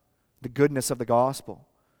Christ, the goodness of the gospel,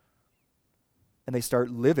 and they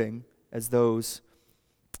start living as those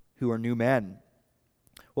who are new men.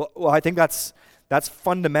 Well, I think that's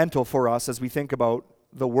fundamental for us as we think about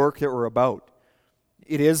the work that we're about.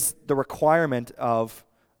 It is the requirement of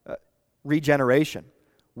regeneration.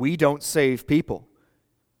 We don't save people.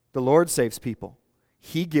 The Lord saves people.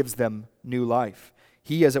 He gives them new life.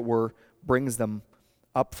 He, as it were, brings them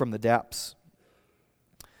up from the depths.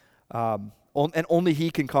 And only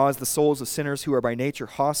He can cause the souls of sinners who are by nature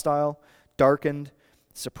hostile, darkened,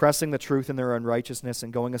 suppressing the truth in their unrighteousness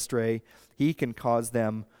and going astray. He can cause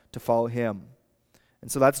them to follow Him.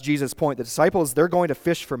 And so that's Jesus' point. The disciples, they're going to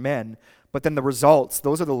fish for men, but then the results,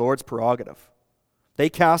 those are the Lord's prerogative. They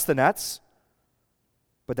cast the nets,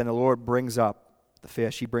 but then the Lord brings up the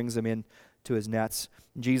fish. He brings them in to His nets.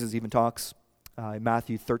 And Jesus even talks in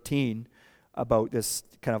Matthew 13 about this,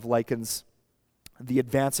 kind of likens the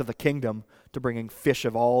advance of the kingdom to bringing fish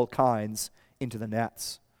of all kinds into the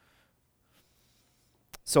nets.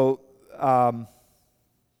 So,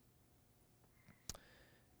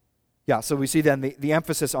 so we see then the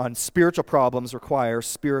emphasis on spiritual problems require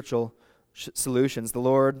spiritual solutions. The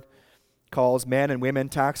Lord calls men and women,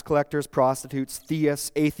 tax collectors, prostitutes,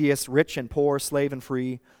 theists, atheists, rich and poor, slave and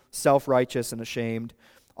free, self-righteous and ashamed,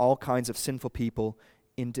 all kinds of sinful people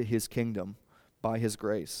into his kingdom by his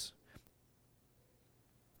grace.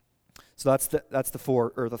 So that's the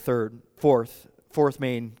fourth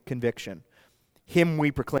main conviction. Him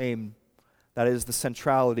we proclaim. That is the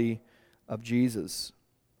centrality of Jesus.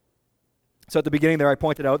 So at the beginning there I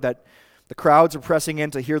pointed out that the crowds were pressing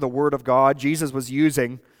in to hear the word of God. Jesus was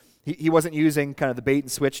he wasn't using kind of the bait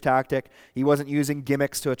and switch tactic. He wasn't using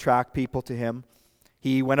gimmicks to attract people to him.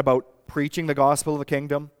 He went about preaching the gospel of the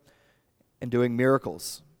kingdom and doing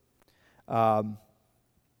miracles. And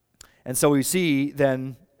so we see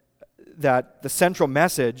then that the central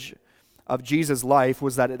message of Jesus' life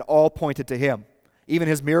was that it all pointed to him, even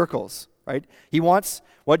his miracles, right? He wants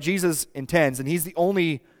what Jesus intends, and he's the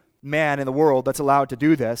only man in the world that's allowed to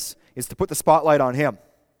do this, is to put the spotlight on him,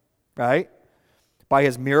 right? By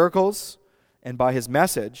his miracles and by his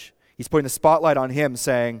message, he's putting the spotlight on him,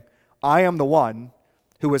 saying, I am the one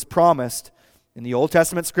who was promised in the Old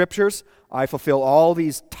Testament scriptures. I fulfill all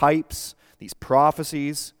these types, these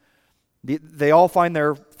prophecies. They all find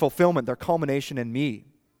their fulfillment, their culmination in me.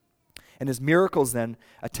 And his miracles then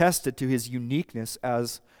attested to his uniqueness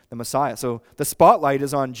as the Messiah. So the spotlight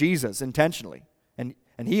is on Jesus intentionally. And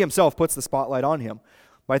he himself puts the spotlight on him.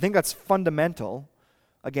 But I think that's fundamental,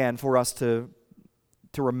 again, for us to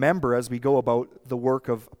remember as we go about the work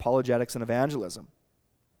of apologetics and evangelism.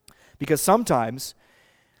 Because sometimes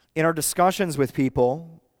in our discussions with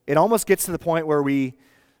people, it almost gets to the point where we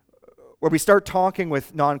start talking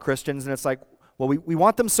with non-Christians, and it's like, well, we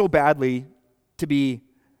want them so badly to be,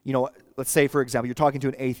 let's say, for example, you're talking to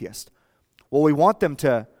an atheist. Well, we want them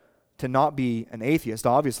to not be an atheist,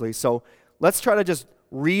 obviously, so let's try to just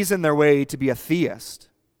reason their way to be a theist.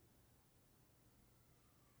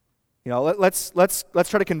 Let's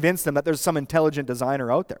try to convince them that there's some intelligent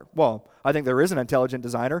designer out there. Well, I think there is an intelligent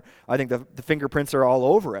designer. I think the fingerprints are all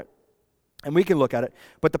over it. And we can look at it.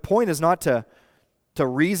 But the point is not to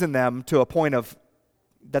reason them to a point of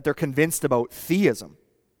that they're convinced about theism.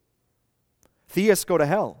 Theists go to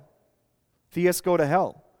hell. Theists go to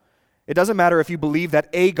hell. It doesn't matter if you believe that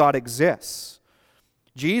a God exists.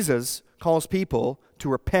 Jesus calls people to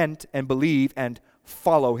repent and believe and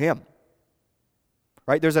follow him.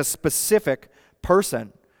 Right? There's a specific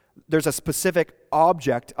person. There's a specific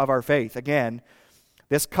object of our faith. Again,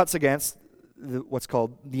 this cuts against what's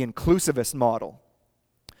called the inclusivist model,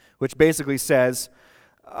 which basically says,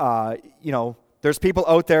 there's people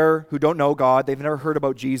out there who don't know God. They've never heard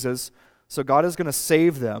about Jesus. So God is going to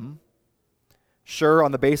save them, sure,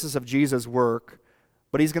 on the basis of Jesus' work,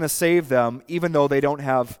 but he's going to save them even though they don't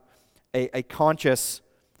have a conscious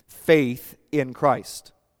faith in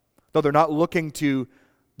Christ. Though they're not looking to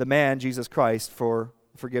the man, Jesus Christ, for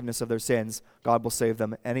forgiveness of their sins, God will save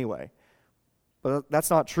them anyway. But that's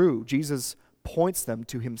not true. Jesus points them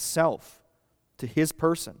to himself, to his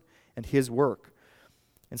person and his work.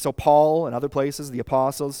 And so Paul and other places, the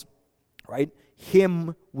apostles, right?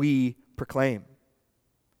 Him we proclaim.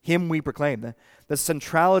 Him we proclaim. The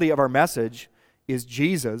centrality of our message is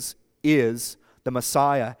Jesus is the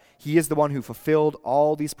Messiah. He is the one who fulfilled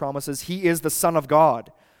all these promises. He is the Son of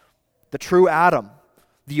God, the true Adam,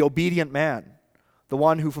 the obedient man, the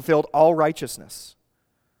one who fulfilled all righteousness,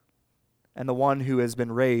 and the one who has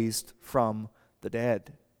been raised from the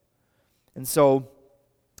dead. And so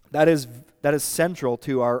that is central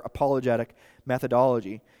to our apologetic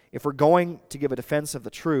methodology. If we're going to give a defense of the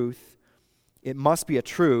truth, it must be a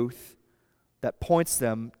truth that points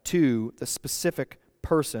them to the specific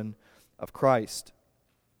person of Christ.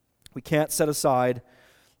 We can't set aside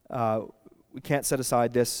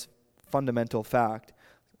this fundamental fact.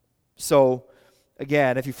 So,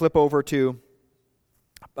 again, if you flip over to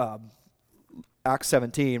Acts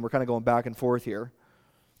 17, we're kind of going back and forth here.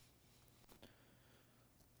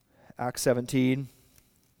 Acts 17,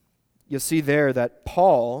 you'll see there that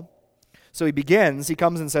Paul, so he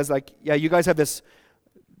comes and says, you guys have this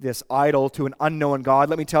idol to an unknown God.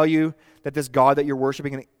 Let me tell you that this God that you're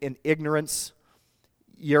worshiping in ignorance,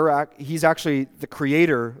 he's actually the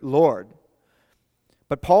creator Lord.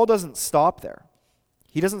 But Paul doesn't stop there.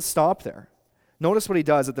 He doesn't stop there. Notice what he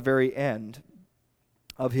does at the very end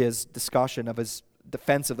of his discussion, of his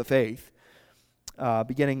defense of the faith,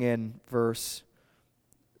 beginning in verse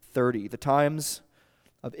 30. The times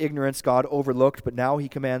of ignorance God overlooked, but now he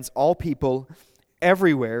commands all people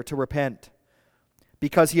everywhere to repent,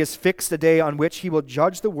 because he has fixed a day on which he will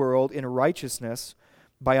judge the world in righteousness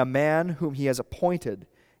by a man whom he has appointed,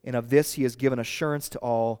 and of this he has given assurance to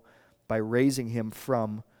all by raising him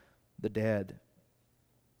from the dead.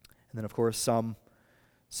 And then, of course, some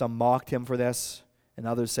mocked him for this, and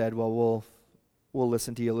others said, well, we'll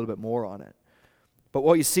listen to you a little bit more on it. But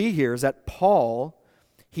what you see here is that Paul,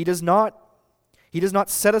 he does not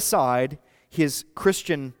set aside his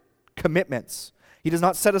Christian commitments. He does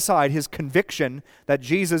not set aside his conviction that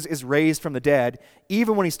Jesus is raised from the dead,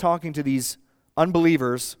 even when he's talking to these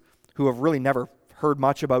unbelievers who have really never heard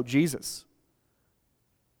much about Jesus.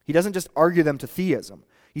 He doesn't just argue them to theism.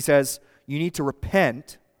 He says, you need to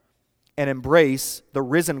repent and embrace the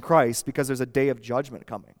risen Christ because there's a day of judgment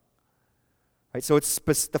coming. Right? So it's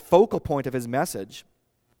the focal point of his message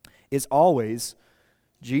is always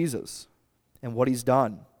Jesus and what he's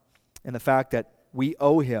done, and the fact that we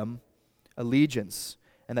owe him allegiance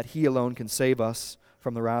and that he alone can save us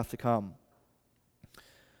from the wrath to come.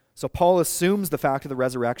 So Paul assumes the fact of the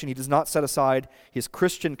resurrection. He does not set aside his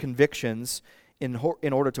Christian convictions in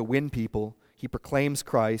order to win people. He proclaims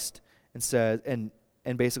Christ and says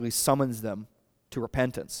and basically summons them to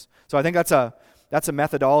repentance. So I think that's a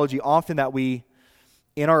methodology often that we,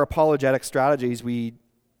 in our apologetic strategies, we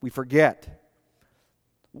forget.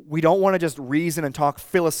 We don't want to just reason and talk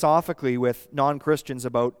philosophically with non-Christians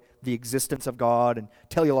about the existence of God and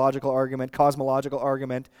teleological argument, cosmological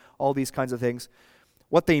argument, all these kinds of things.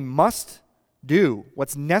 What they must do,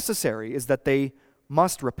 what's necessary, is that they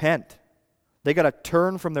must repent. They got to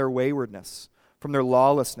turn from their waywardness, from their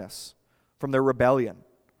lawlessness, from their rebellion.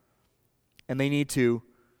 And they need to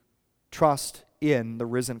trust in the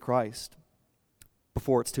risen Christ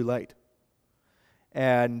before it's too late.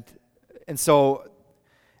 And so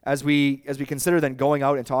as we consider then going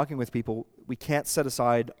out and talking with people, we can't set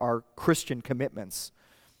aside our Christian commitments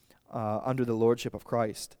under the lordship of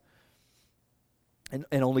Christ and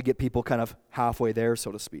only get people kind of halfway there,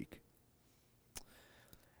 so to speak.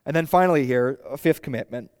 And then finally here, a fifth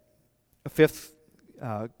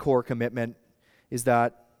core commitment is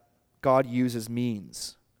that God uses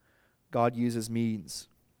means. God uses means.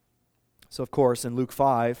 So of course, in Luke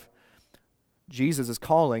 5, Jesus is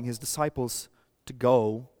calling his disciples to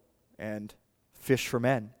go and fish for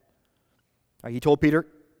men. He told Peter,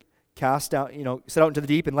 set out into the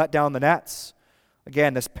deep and let down the nets.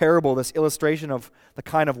 Again, this parable, this illustration of the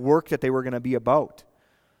kind of work that they were going to be about.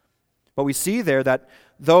 But we see there that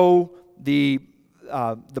though the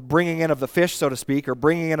bringing in of the fish, so to speak, or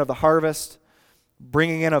bringing in of the harvest,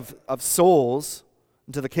 bringing in of souls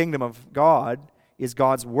into the kingdom of God is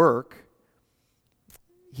God's work,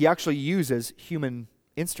 he actually uses human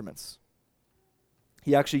instruments.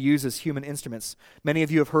 He actually uses human instruments. Many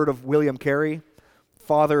of you have heard of William Carey,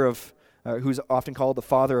 who's often called the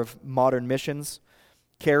father of modern missions.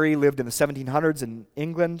 Carey lived in the 1700s in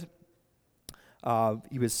England.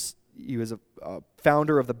 He was a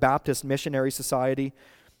founder of the Baptist Missionary Society.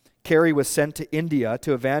 Carey was sent to India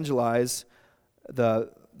to evangelize the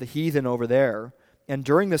heathen over there. And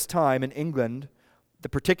during this time in England, the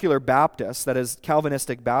particular Baptists, that is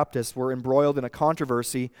Calvinistic Baptists, were embroiled in a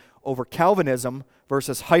controversy over Calvinism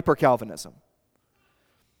versus hyper-Calvinism.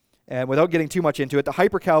 And without getting too much into it, the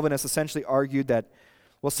hyper-Calvinists essentially argued that,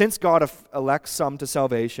 well, since God elects some to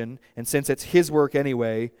salvation, and since it's his work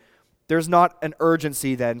anyway, there's not an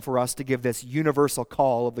urgency then for us to give this universal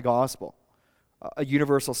call of the gospel, a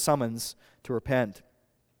universal summons to repent.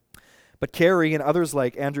 But Carey and others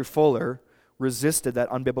like Andrew Fuller resisted that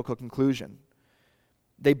unbiblical conclusion.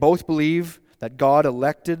 They both believe that God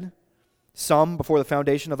elected some before the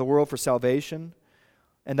foundation of the world for salvation,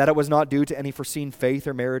 and that it was not due to any foreseen faith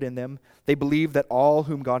or merit in them. They believe that all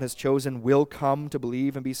whom God has chosen will come to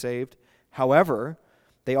believe and be saved. However,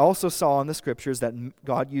 they also saw in the scriptures that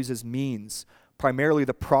God uses means, primarily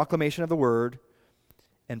the proclamation of the word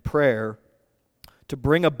and prayer, to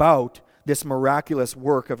bring about this miraculous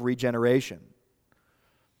work of regeneration.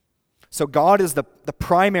 So God is the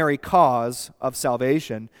primary cause of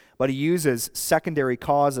salvation, but he uses secondary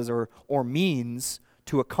causes or means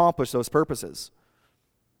to accomplish those purposes.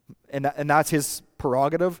 And that's his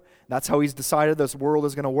prerogative. That's how he's decided this world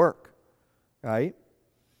is going to work. Right?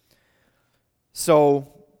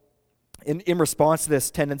 So in response to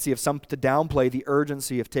this tendency of some to downplay the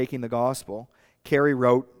urgency of taking the gospel, Carey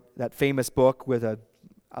wrote that famous book with a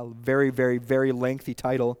very, very, very lengthy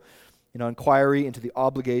title, Inquiry into the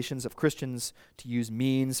Obligations of Christians to Use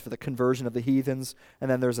Means for the Conversion of the Heathens.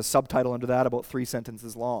 And then there's a subtitle under that about 3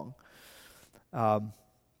 sentences long.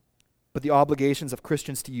 But the obligations of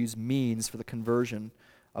Christians to use means for the conversion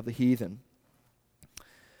of the heathen.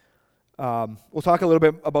 We'll talk a little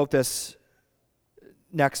bit about this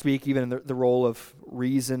next week, even in the role of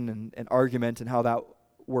reason and argument and how that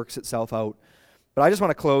works itself out. But I just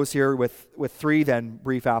want to close here with three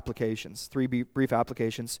brief applications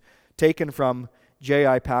taken from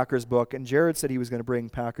J.I. Packer's book, and Jared said he was going to bring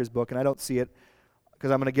Packer's book, and I don't see it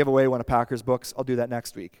because I'm going to give away one of Packer's books. I'll do that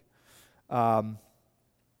next week.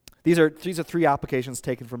 These are 3 applications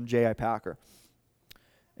taken from J.I. Packer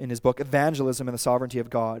in his book, Evangelism and the Sovereignty of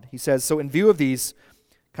God. He says, so in view of these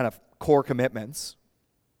kind of core commitments,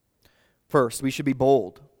 first, we should be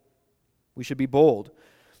bold. We should be bold.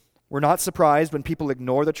 We're not surprised when people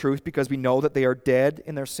ignore the truth because we know that they are dead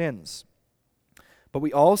in their sins. But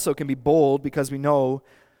we also can be bold because we know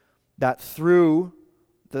that through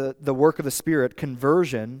the work of the Spirit,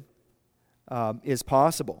 conversion is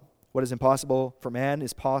possible. What is impossible for man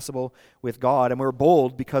is possible with God. And we're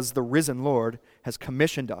bold because the risen Lord has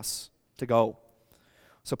commissioned us to go.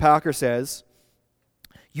 So Packer says,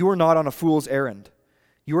 you are not on a fool's errand.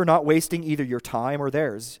 You are not wasting either your time or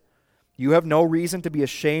theirs. You have no reason to be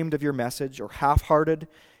ashamed of your message or half-hearted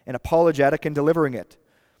and apologetic in delivering it.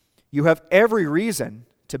 You have every reason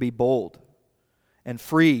to be bold and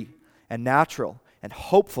free and natural and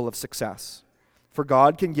hopeful of success. For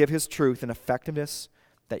God can give His truth an effectiveness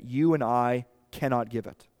that you and I cannot give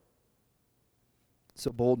it.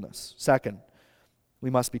 So boldness. Second, we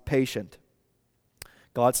must be patient.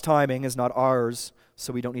 God's timing is not ours,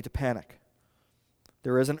 so we don't need to panic.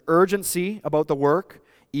 There is an urgency about the work,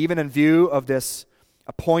 even in view of this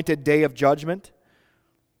appointed day of judgment.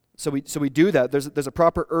 So we do that. There's a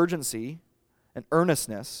proper urgency and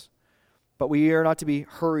earnestness, but we are not to be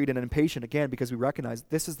hurried and impatient again because we recognize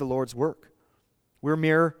this is the Lord's work. We're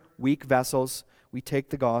mere weak vessels. We take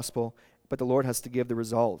the gospel, but the Lord has to give the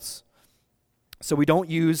results. So we don't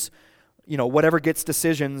use, whatever gets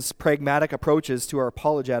decisions, pragmatic approaches to our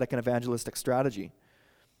apologetic and evangelistic strategy.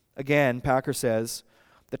 Again, Packer says,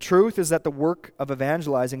 the truth is that the work of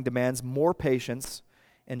evangelizing demands more patience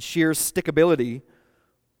and sheer stickability,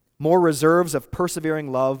 more reserves of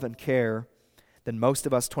persevering love and care than most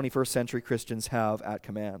of us 21st century Christians have at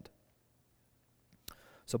command.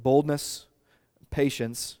 So boldness,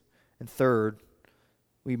 patience, and third,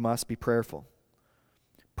 we must be prayerful.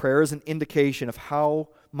 Prayer is an indication of how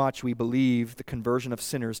much we believe the conversion of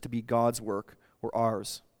sinners to be God's work or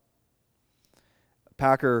ours.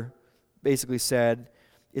 Packer basically said,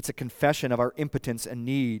 it's a confession of our impotence and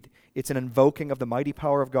need. It's an invoking of the mighty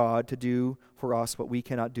power of God to do for us what we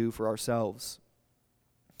cannot do for ourselves.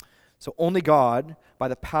 So only God, by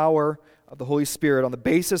the power of the Holy Spirit, on the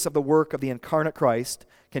basis of the work of the incarnate Christ,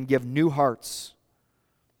 can give new hearts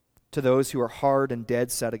to those who are hard and dead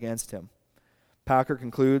set against Him. Packer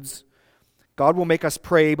concludes, God will make us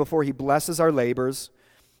pray before He blesses our labors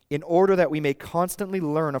in order that we may constantly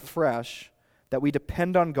learn afresh that we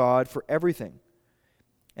depend on God for everything.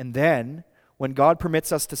 And then, when God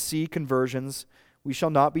permits us to see conversions, we shall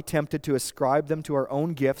not be tempted to ascribe them to our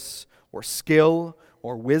own gifts or skill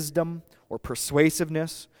or wisdom or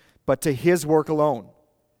persuasiveness, but to His work alone.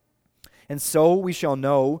 And so we shall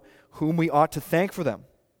know whom we ought to thank for them.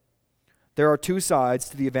 There are 2 sides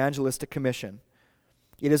to the evangelistic commission.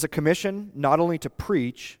 It is a commission not only to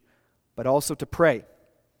preach, but also to pray.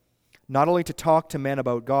 Not only to talk to men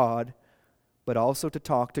about God, but also to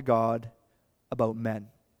talk to God about men.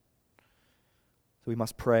 So we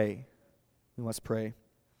must pray. We must pray.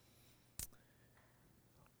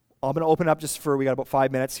 I'm going to open up we got about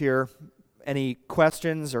 5 minutes here. Any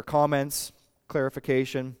questions or comments,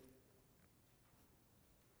 clarification?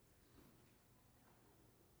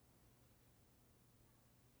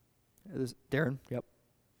 Darren? Yep.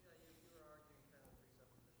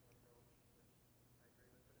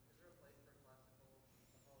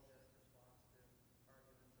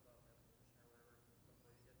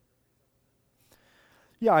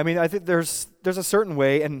 Yeah, I think there's a certain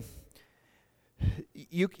way, and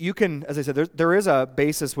you can, as I said, there is a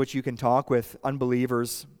basis which you can talk with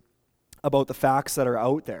unbelievers about the facts that are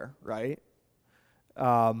out there, right?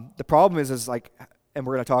 The problem is like, and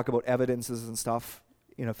we're going to talk about evidences and stuff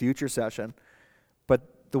in a future session,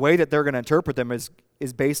 but the way that they're going to interpret them is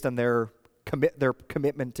based on their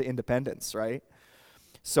commitment to independence, right?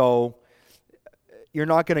 So you're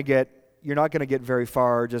not going to get very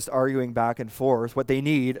far just arguing back and forth. What they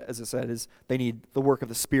need, as I said, is they need the work of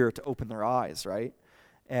the Spirit to open their eyes, right?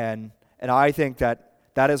 And I think that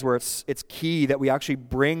is where it's key that we actually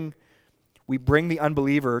bring the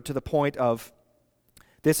unbeliever to the point of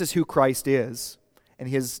this is who Christ is and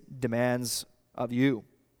His demands of you,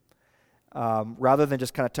 rather than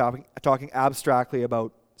just kind of talking abstractly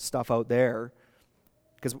about stuff out there,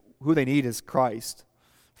 because who they need is Christ,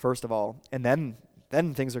 first of all, and then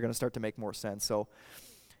things are going to start to make more sense. So,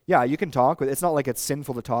 yeah, you can talk with. It's not like it's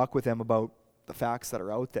sinful to talk with them about the facts that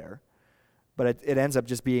are out there, but it ends up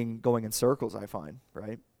just going in circles, I find,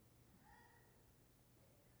 right?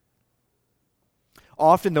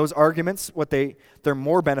 often those arguments, they're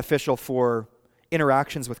more beneficial for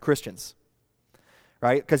interactions with Christians,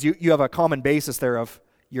 right? Because you have a common basis there of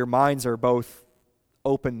your minds are both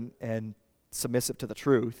open and submissive to the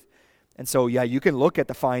truth. And so, yeah, you can look at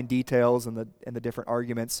the fine details and the different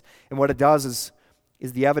arguments. And what it does is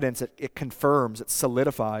the evidence, it confirms, it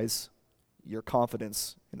solidifies your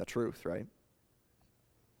confidence in the truth, right?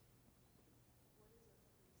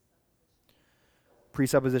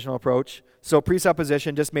 Presuppositional approach. So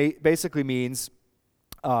presupposition just basically means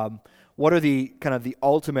what are the kind of the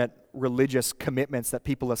ultimate religious commitments that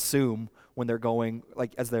people assume when they're going,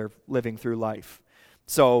 like as they're living through life.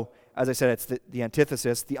 So, as I said, it's the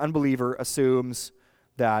antithesis. The unbeliever assumes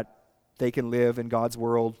that they can live in God's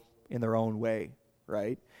world in their own way,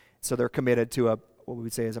 right? So they're committed to what we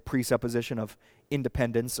would say is a presupposition of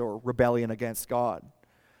independence or rebellion against God,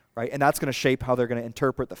 right? And that's going to shape how they're going to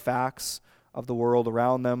interpret the facts of the world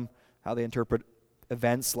around them, how they interpret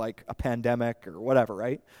events like a pandemic or whatever,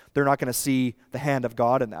 right? They're not going to see the hand of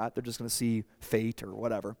God in that. They're just going to see fate or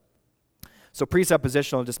whatever. So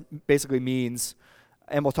presuppositional just basically means,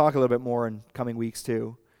 and we'll talk a little bit more in coming weeks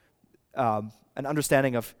too, an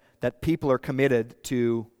understanding of that people are committed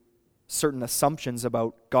to certain assumptions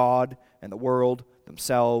about God and the world,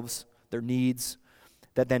 themselves, their needs,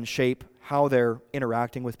 that then shape how they're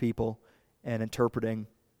interacting with people and interpreting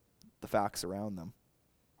the facts around them.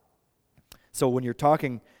 So when you're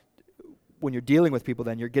dealing with people,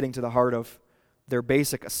 then you're getting to the heart of their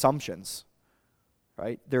basic assumptions,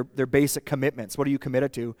 right? Their basic commitments. What are you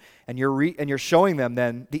committed to? And you're showing them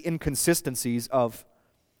then the inconsistencies of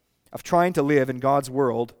trying to live in God's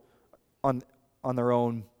world on their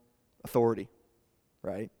own authority,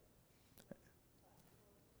 right?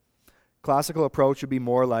 Classical approach would be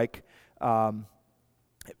more like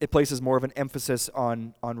it places more of an emphasis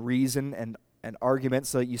on reason and argument,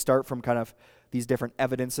 so that you start from kind of these different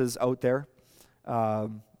evidences out there,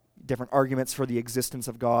 different arguments for the existence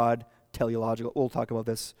of God, teleological, we'll talk about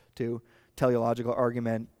this too, teleological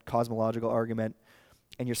argument, cosmological argument,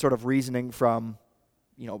 and you're sort of reasoning from,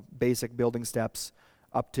 basic building steps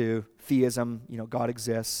up to theism, God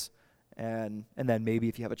exists, and then maybe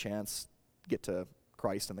if you have a chance, get to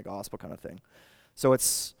Christ and the gospel kind of thing. So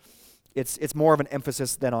it's more of an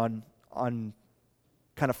emphasis than on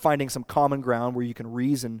kind of finding some common ground where you can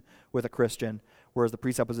reason with a Christian, whereas the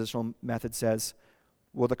presuppositional method says,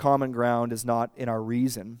 well, the common ground is not in our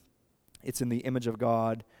reason, it's in the image of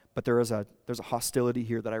God, but there's a hostility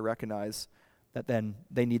here that I recognize that then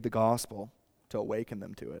they need the gospel to awaken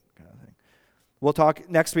them to it, kind of thing. We'll talk,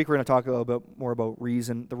 next week we're going to talk a little bit more about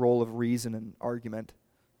reason, the role of reason and argument,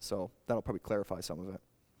 so that'll probably clarify some of it.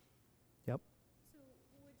 Yep. So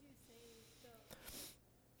would you say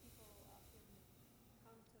people often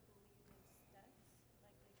come to believe in steps,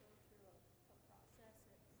 like they go through a process?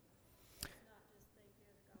 It's not just they hear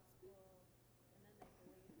the gospel and then they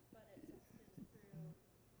believe, but it's often through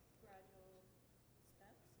gradual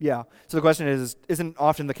steps? Yeah. So the question is, isn't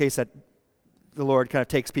often the case that the Lord kind of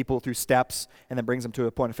takes people through steps and then brings them to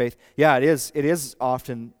a point of faith? Yeah, it is. It is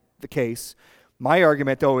often the case. My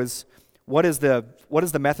argument, though, is what is the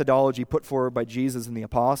methodology put forward by Jesus and the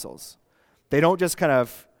apostles? They don't just kind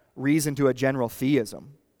of reason to a general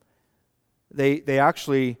theism. They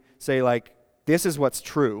actually say, like, this is what's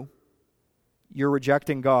true. You're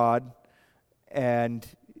rejecting God, and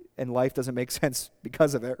life doesn't make sense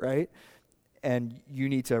because of it, right? And you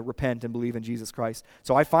need to repent and believe in Jesus Christ.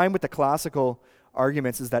 So I find with the classical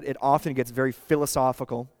arguments is that it often gets very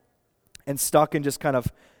philosophical and stuck in just kind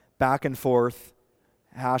of back and forth,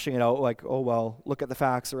 hashing it out like, oh, well, look at the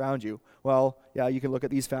facts around you. Well, yeah, you can look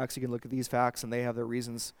at these facts, you can look at these facts, and they have their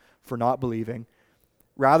reasons for not believing,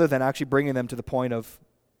 rather than actually bringing them to the point of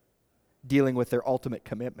dealing with their ultimate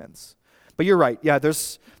commitments. But you're right. Yeah,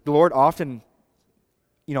 the Lord often,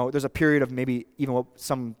 there's a period of maybe even what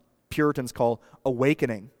some Puritans call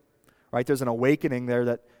awakening, right? There's an awakening there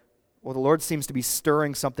that, the Lord seems to be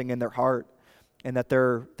stirring something in their heart, and that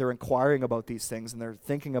they're inquiring about these things and they're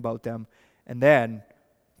thinking about them, and then,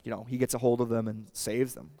 He gets a hold of them and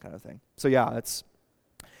saves them, kind of thing. So yeah,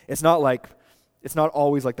 it's not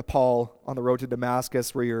always like the Paul on the road to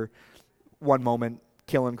Damascus, where you're one moment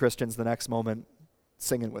killing Christians, the next moment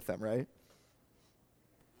singing with them, right?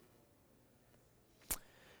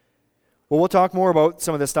 Well, we'll talk more about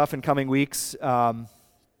some of this stuff in coming weeks. Let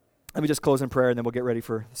me just close in prayer, and then we'll get ready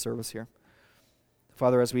for the service here.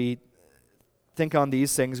 Father, as we think on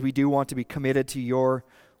these things, we do want to be committed to your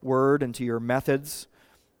word and to your methods.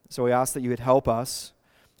 So we ask that you would help us.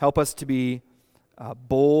 Help us to be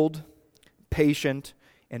bold, patient,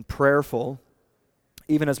 and prayerful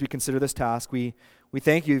even as we consider this task, we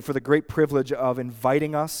thank you for the great privilege of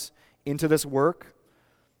inviting us into this work,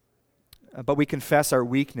 but we confess our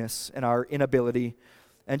weakness and our inability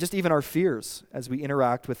and just even our fears as we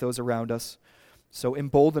interact with those around us. So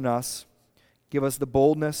embolden us. Give us the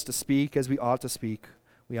boldness to speak as we ought to speak.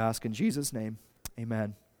 We ask in Jesus' name.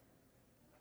 Amen.